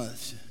this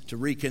month to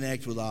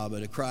reconnect with Abba,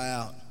 to cry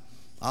out,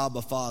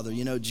 Abba, Father.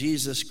 You know,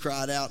 Jesus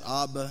cried out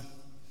Abba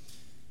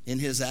in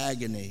his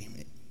agony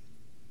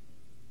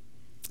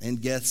in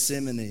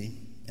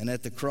Gethsemane and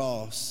at the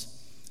cross.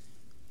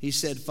 He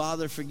said,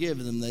 Father,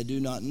 forgive them. They do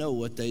not know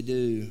what they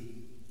do.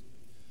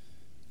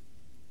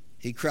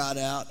 He cried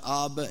out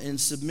Abba in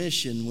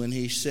submission when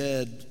he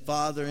said,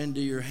 Father, into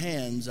your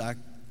hands I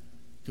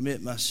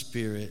commit my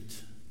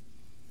spirit.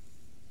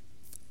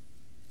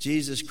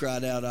 Jesus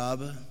cried out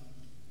Abba.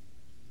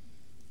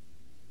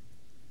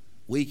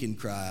 We can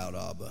cry out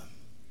Abba.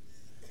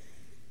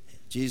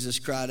 Jesus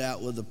cried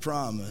out with a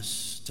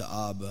promise to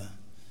Abba.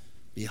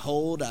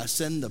 Behold, I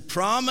send the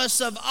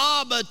promise of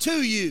Abba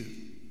to you,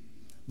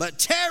 but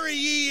tarry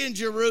ye in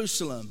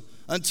Jerusalem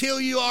until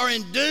you are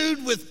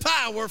endued with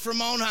power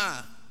from on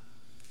high.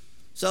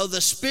 So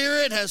the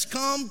Spirit has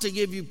come to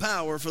give you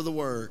power for the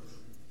word.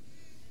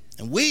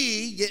 And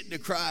we get to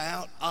cry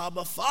out,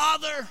 Abba,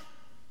 Father,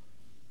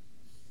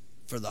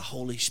 for the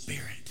Holy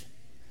Spirit.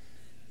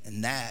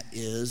 And that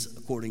is,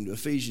 according to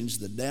Ephesians,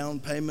 the down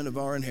payment of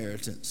our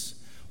inheritance.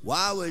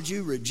 Why would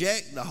you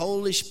reject the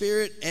Holy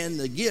Spirit and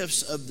the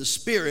gifts of the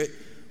Spirit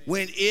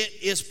when it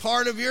is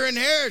part of your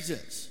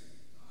inheritance?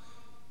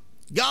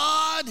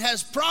 God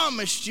has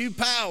promised you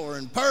power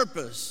and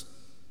purpose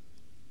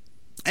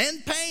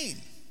and pain.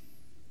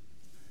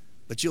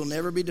 But you'll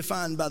never be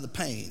defined by the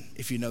pain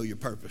if you know your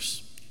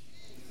purpose.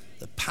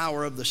 The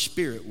power of the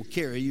Spirit will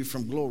carry you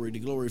from glory to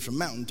glory, from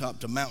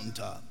mountaintop to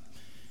mountaintop.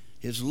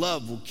 His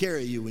love will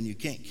carry you when you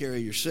can't carry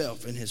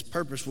yourself, and his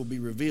purpose will be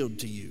revealed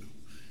to you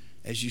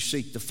as you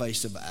seek the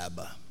face of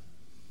Abba.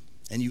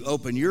 And you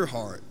open your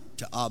heart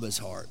to Abba's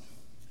heart.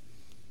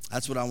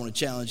 That's what I want to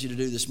challenge you to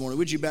do this morning.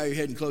 Would you bow your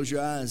head and close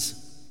your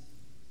eyes?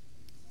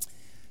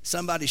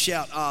 Somebody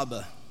shout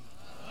Abba.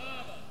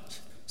 Abba.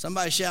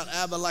 Somebody shout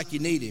Abba like you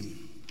need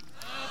him.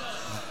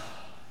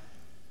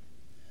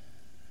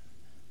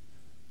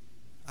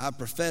 I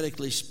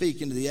prophetically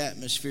speak into the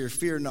atmosphere,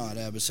 fear not,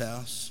 Abba's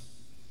house.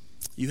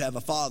 You have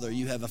a father,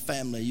 you have a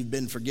family, you've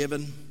been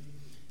forgiven,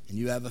 and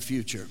you have a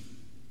future.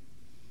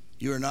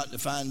 You are not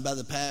defined by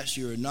the past.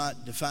 You are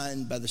not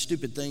defined by the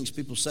stupid things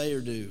people say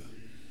or do.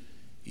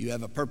 You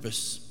have a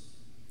purpose.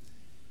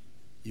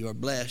 You are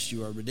blessed.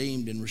 You are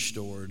redeemed and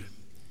restored.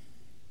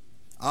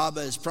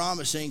 Abba is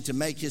promising to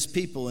make his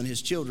people and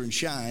his children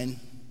shine.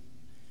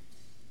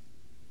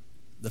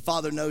 The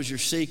Father knows your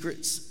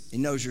secrets. He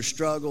knows your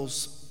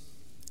struggles.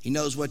 He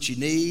knows what you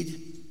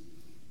need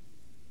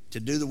to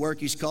do the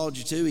work he's called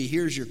you to. He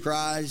hears your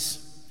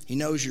cries. He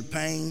knows your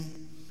pain.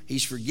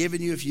 He's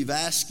forgiven you if you've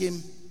asked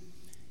him,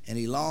 and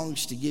he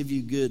longs to give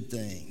you good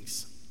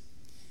things.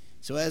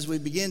 So as we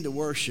begin to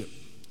worship,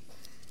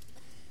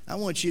 I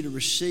want you to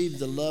receive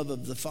the love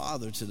of the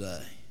Father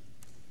today.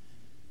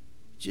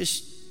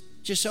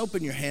 Just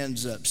open your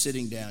hands up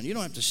sitting down. You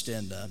don't have to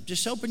stand up.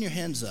 Just open your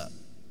hands up.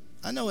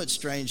 I know it's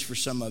strange for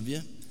some of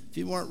you. If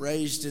you weren't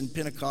raised in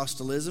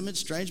Pentecostalism, it's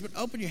strange, but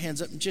open your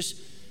hands up and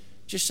just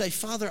say,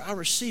 Father, I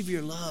receive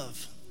your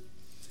love.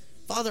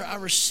 Father, I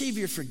receive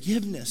your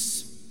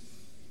forgiveness.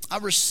 I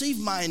receive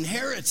my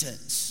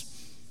inheritance.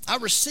 I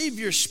receive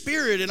your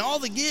spirit and all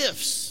the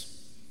gifts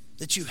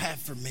that you have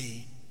for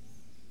me.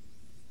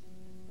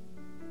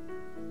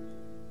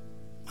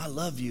 I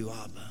love you,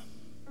 Abba.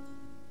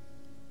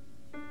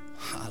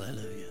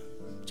 Hallelujah.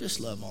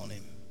 Just love on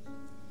him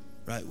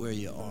right where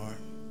you are.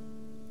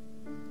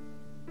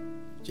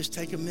 Just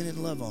take a minute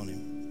and love on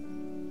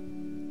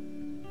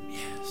him.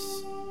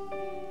 Yes.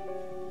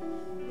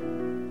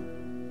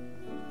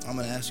 I'm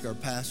going to ask our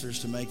pastors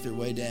to make their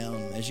way down.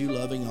 As you're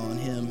loving on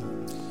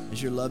him,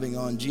 as you're loving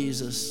on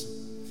Jesus,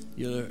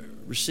 you're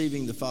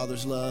receiving the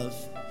Father's love.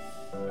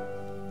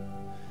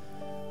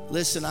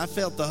 Listen, I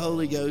felt the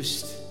Holy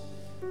Ghost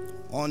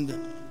on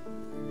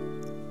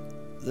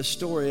the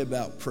story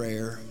about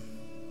prayer.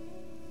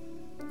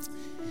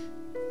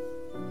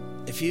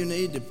 If you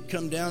need to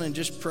come down and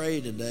just pray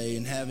today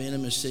and have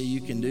intimacy,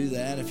 you can do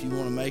that. If you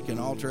want to make an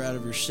altar out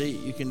of your seat,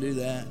 you can do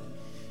that.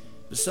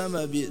 But some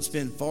of you, it's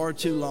been far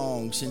too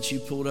long since you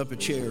pulled up a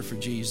chair for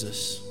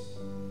Jesus.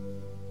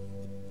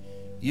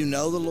 You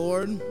know the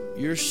Lord,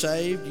 you're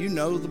saved, you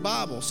know the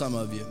Bible, some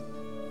of you.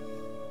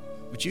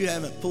 But you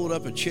haven't pulled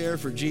up a chair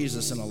for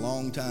Jesus in a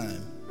long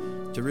time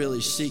to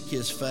really seek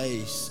his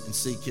face and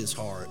seek his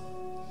heart.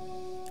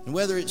 And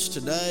whether it's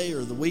today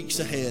or the weeks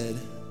ahead,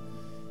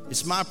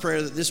 it's my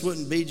prayer that this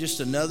wouldn't be just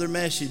another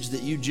message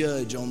that you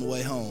judge on the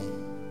way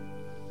home.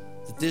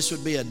 That this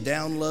would be a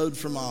download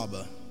from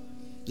Abba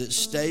that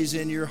stays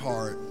in your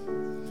heart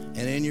and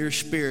in your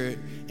spirit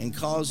and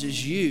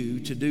causes you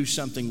to do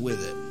something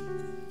with it.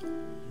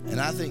 And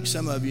I think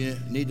some of you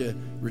need to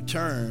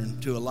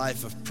return to a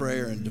life of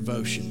prayer and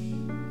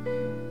devotion.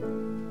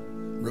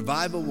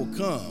 Revival will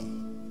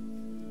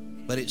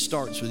come, but it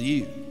starts with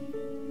you.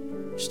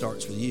 It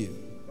starts with you.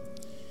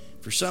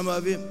 For some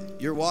of you,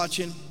 you're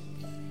watching,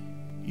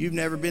 you've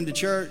never been to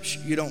church,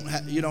 you don't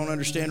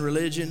understand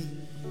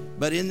religion,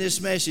 but in this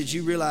message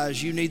you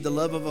realize you need the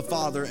love of a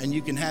Father and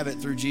you can have it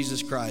through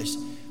Jesus Christ.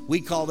 We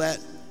call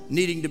that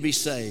needing to be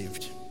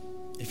saved.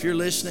 If you're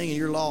listening and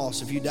you're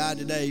lost, if you died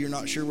today, you're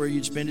not sure where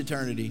you'd spend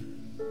eternity,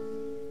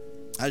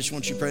 I just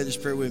want you to pray this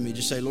prayer with me.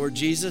 Just say, Lord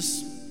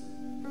Jesus,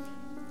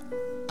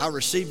 I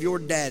receive your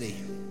daddy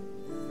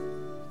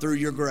through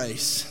your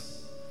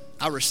grace.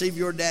 I receive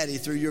your daddy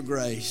through your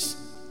grace.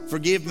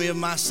 Forgive me of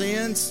my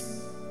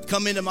sins.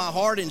 Come into my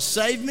heart and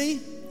save me.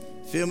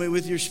 Fill me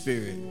with your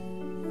spirit.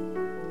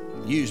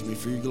 Use me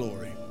for your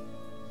glory.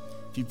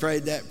 If you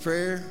prayed that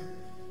prayer,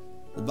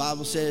 the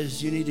Bible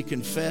says you need to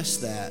confess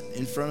that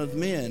in front of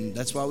men.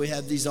 That's why we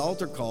have these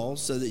altar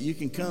calls, so that you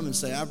can come and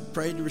say, I've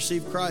prayed to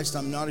receive Christ.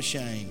 I'm not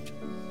ashamed.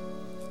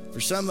 For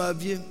some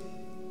of you,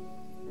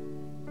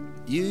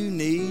 you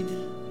need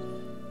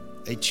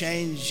a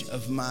change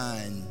of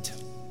mind,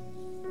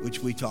 which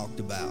we talked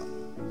about.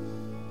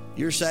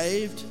 You're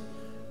saved,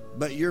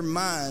 but your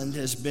mind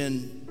has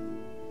been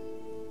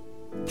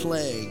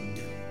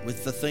plagued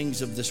with the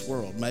things of this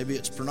world. Maybe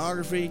it's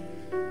pornography.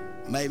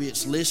 Maybe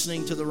it's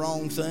listening to the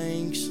wrong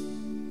things.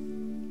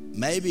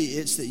 Maybe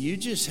it's that you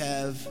just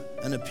have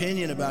an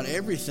opinion about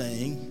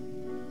everything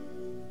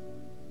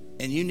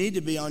and you need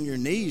to be on your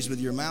knees with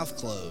your mouth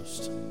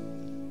closed.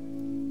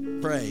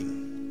 Pray.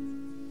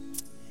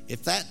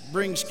 If that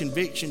brings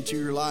conviction to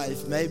your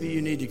life, maybe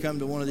you need to come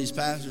to one of these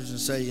pastors and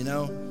say, you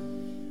know,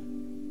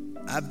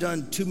 I've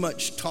done too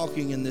much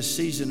talking in this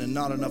season and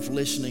not enough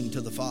listening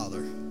to the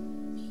Father.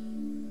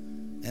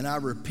 And I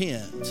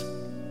repent.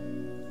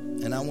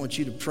 And I want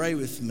you to pray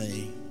with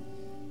me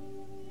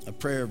a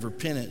prayer of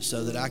repentance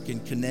so that I can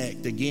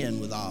connect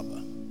again with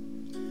Abba.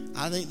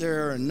 I think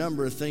there are a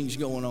number of things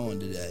going on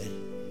today.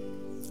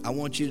 I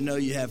want you to know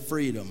you have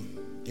freedom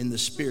in the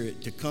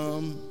Spirit to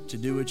come, to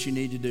do what you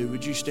need to do.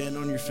 Would you stand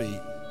on your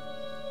feet?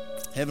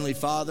 Heavenly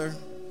Father,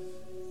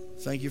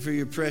 thank you for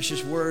your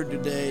precious word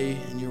today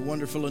and your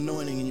wonderful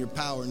anointing and your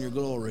power and your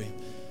glory.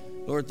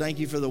 Lord, thank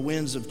you for the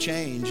winds of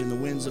change and the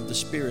winds of the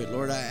Spirit.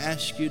 Lord, I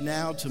ask you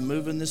now to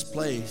move in this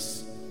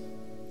place.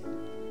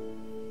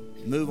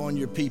 Move on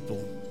your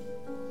people.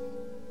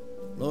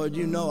 Lord,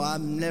 you know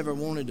I've never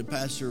wanted to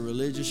pastor a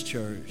religious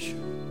church.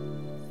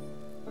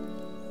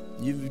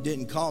 You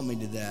didn't call me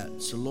to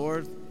that. So,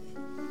 Lord,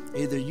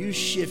 either you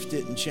shift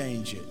it and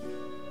change it.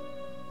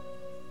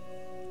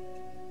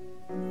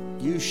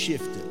 You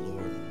shift it,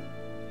 Lord.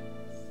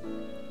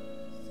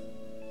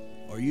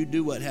 Or you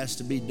do what has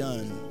to be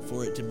done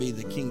for it to be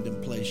the kingdom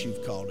place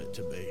you've called it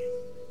to be.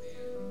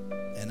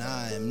 And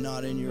I am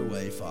not in your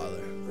way,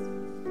 Father.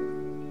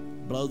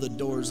 Blow the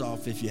doors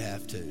off if you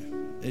have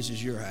to. This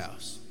is your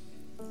house.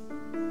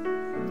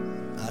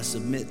 I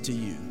submit to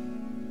you.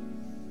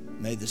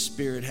 May the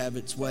Spirit have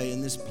its way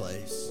in this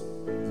place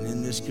and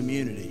in this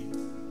community.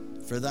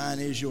 For thine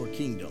is your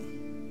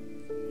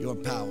kingdom, your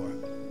power,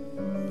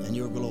 and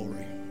your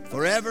glory,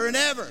 forever and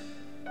ever.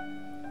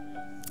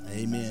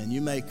 Amen.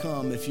 You may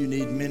come if you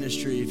need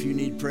ministry, if you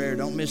need prayer.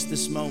 Don't miss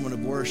this moment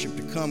of worship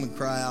to come and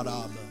cry out,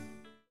 Abba.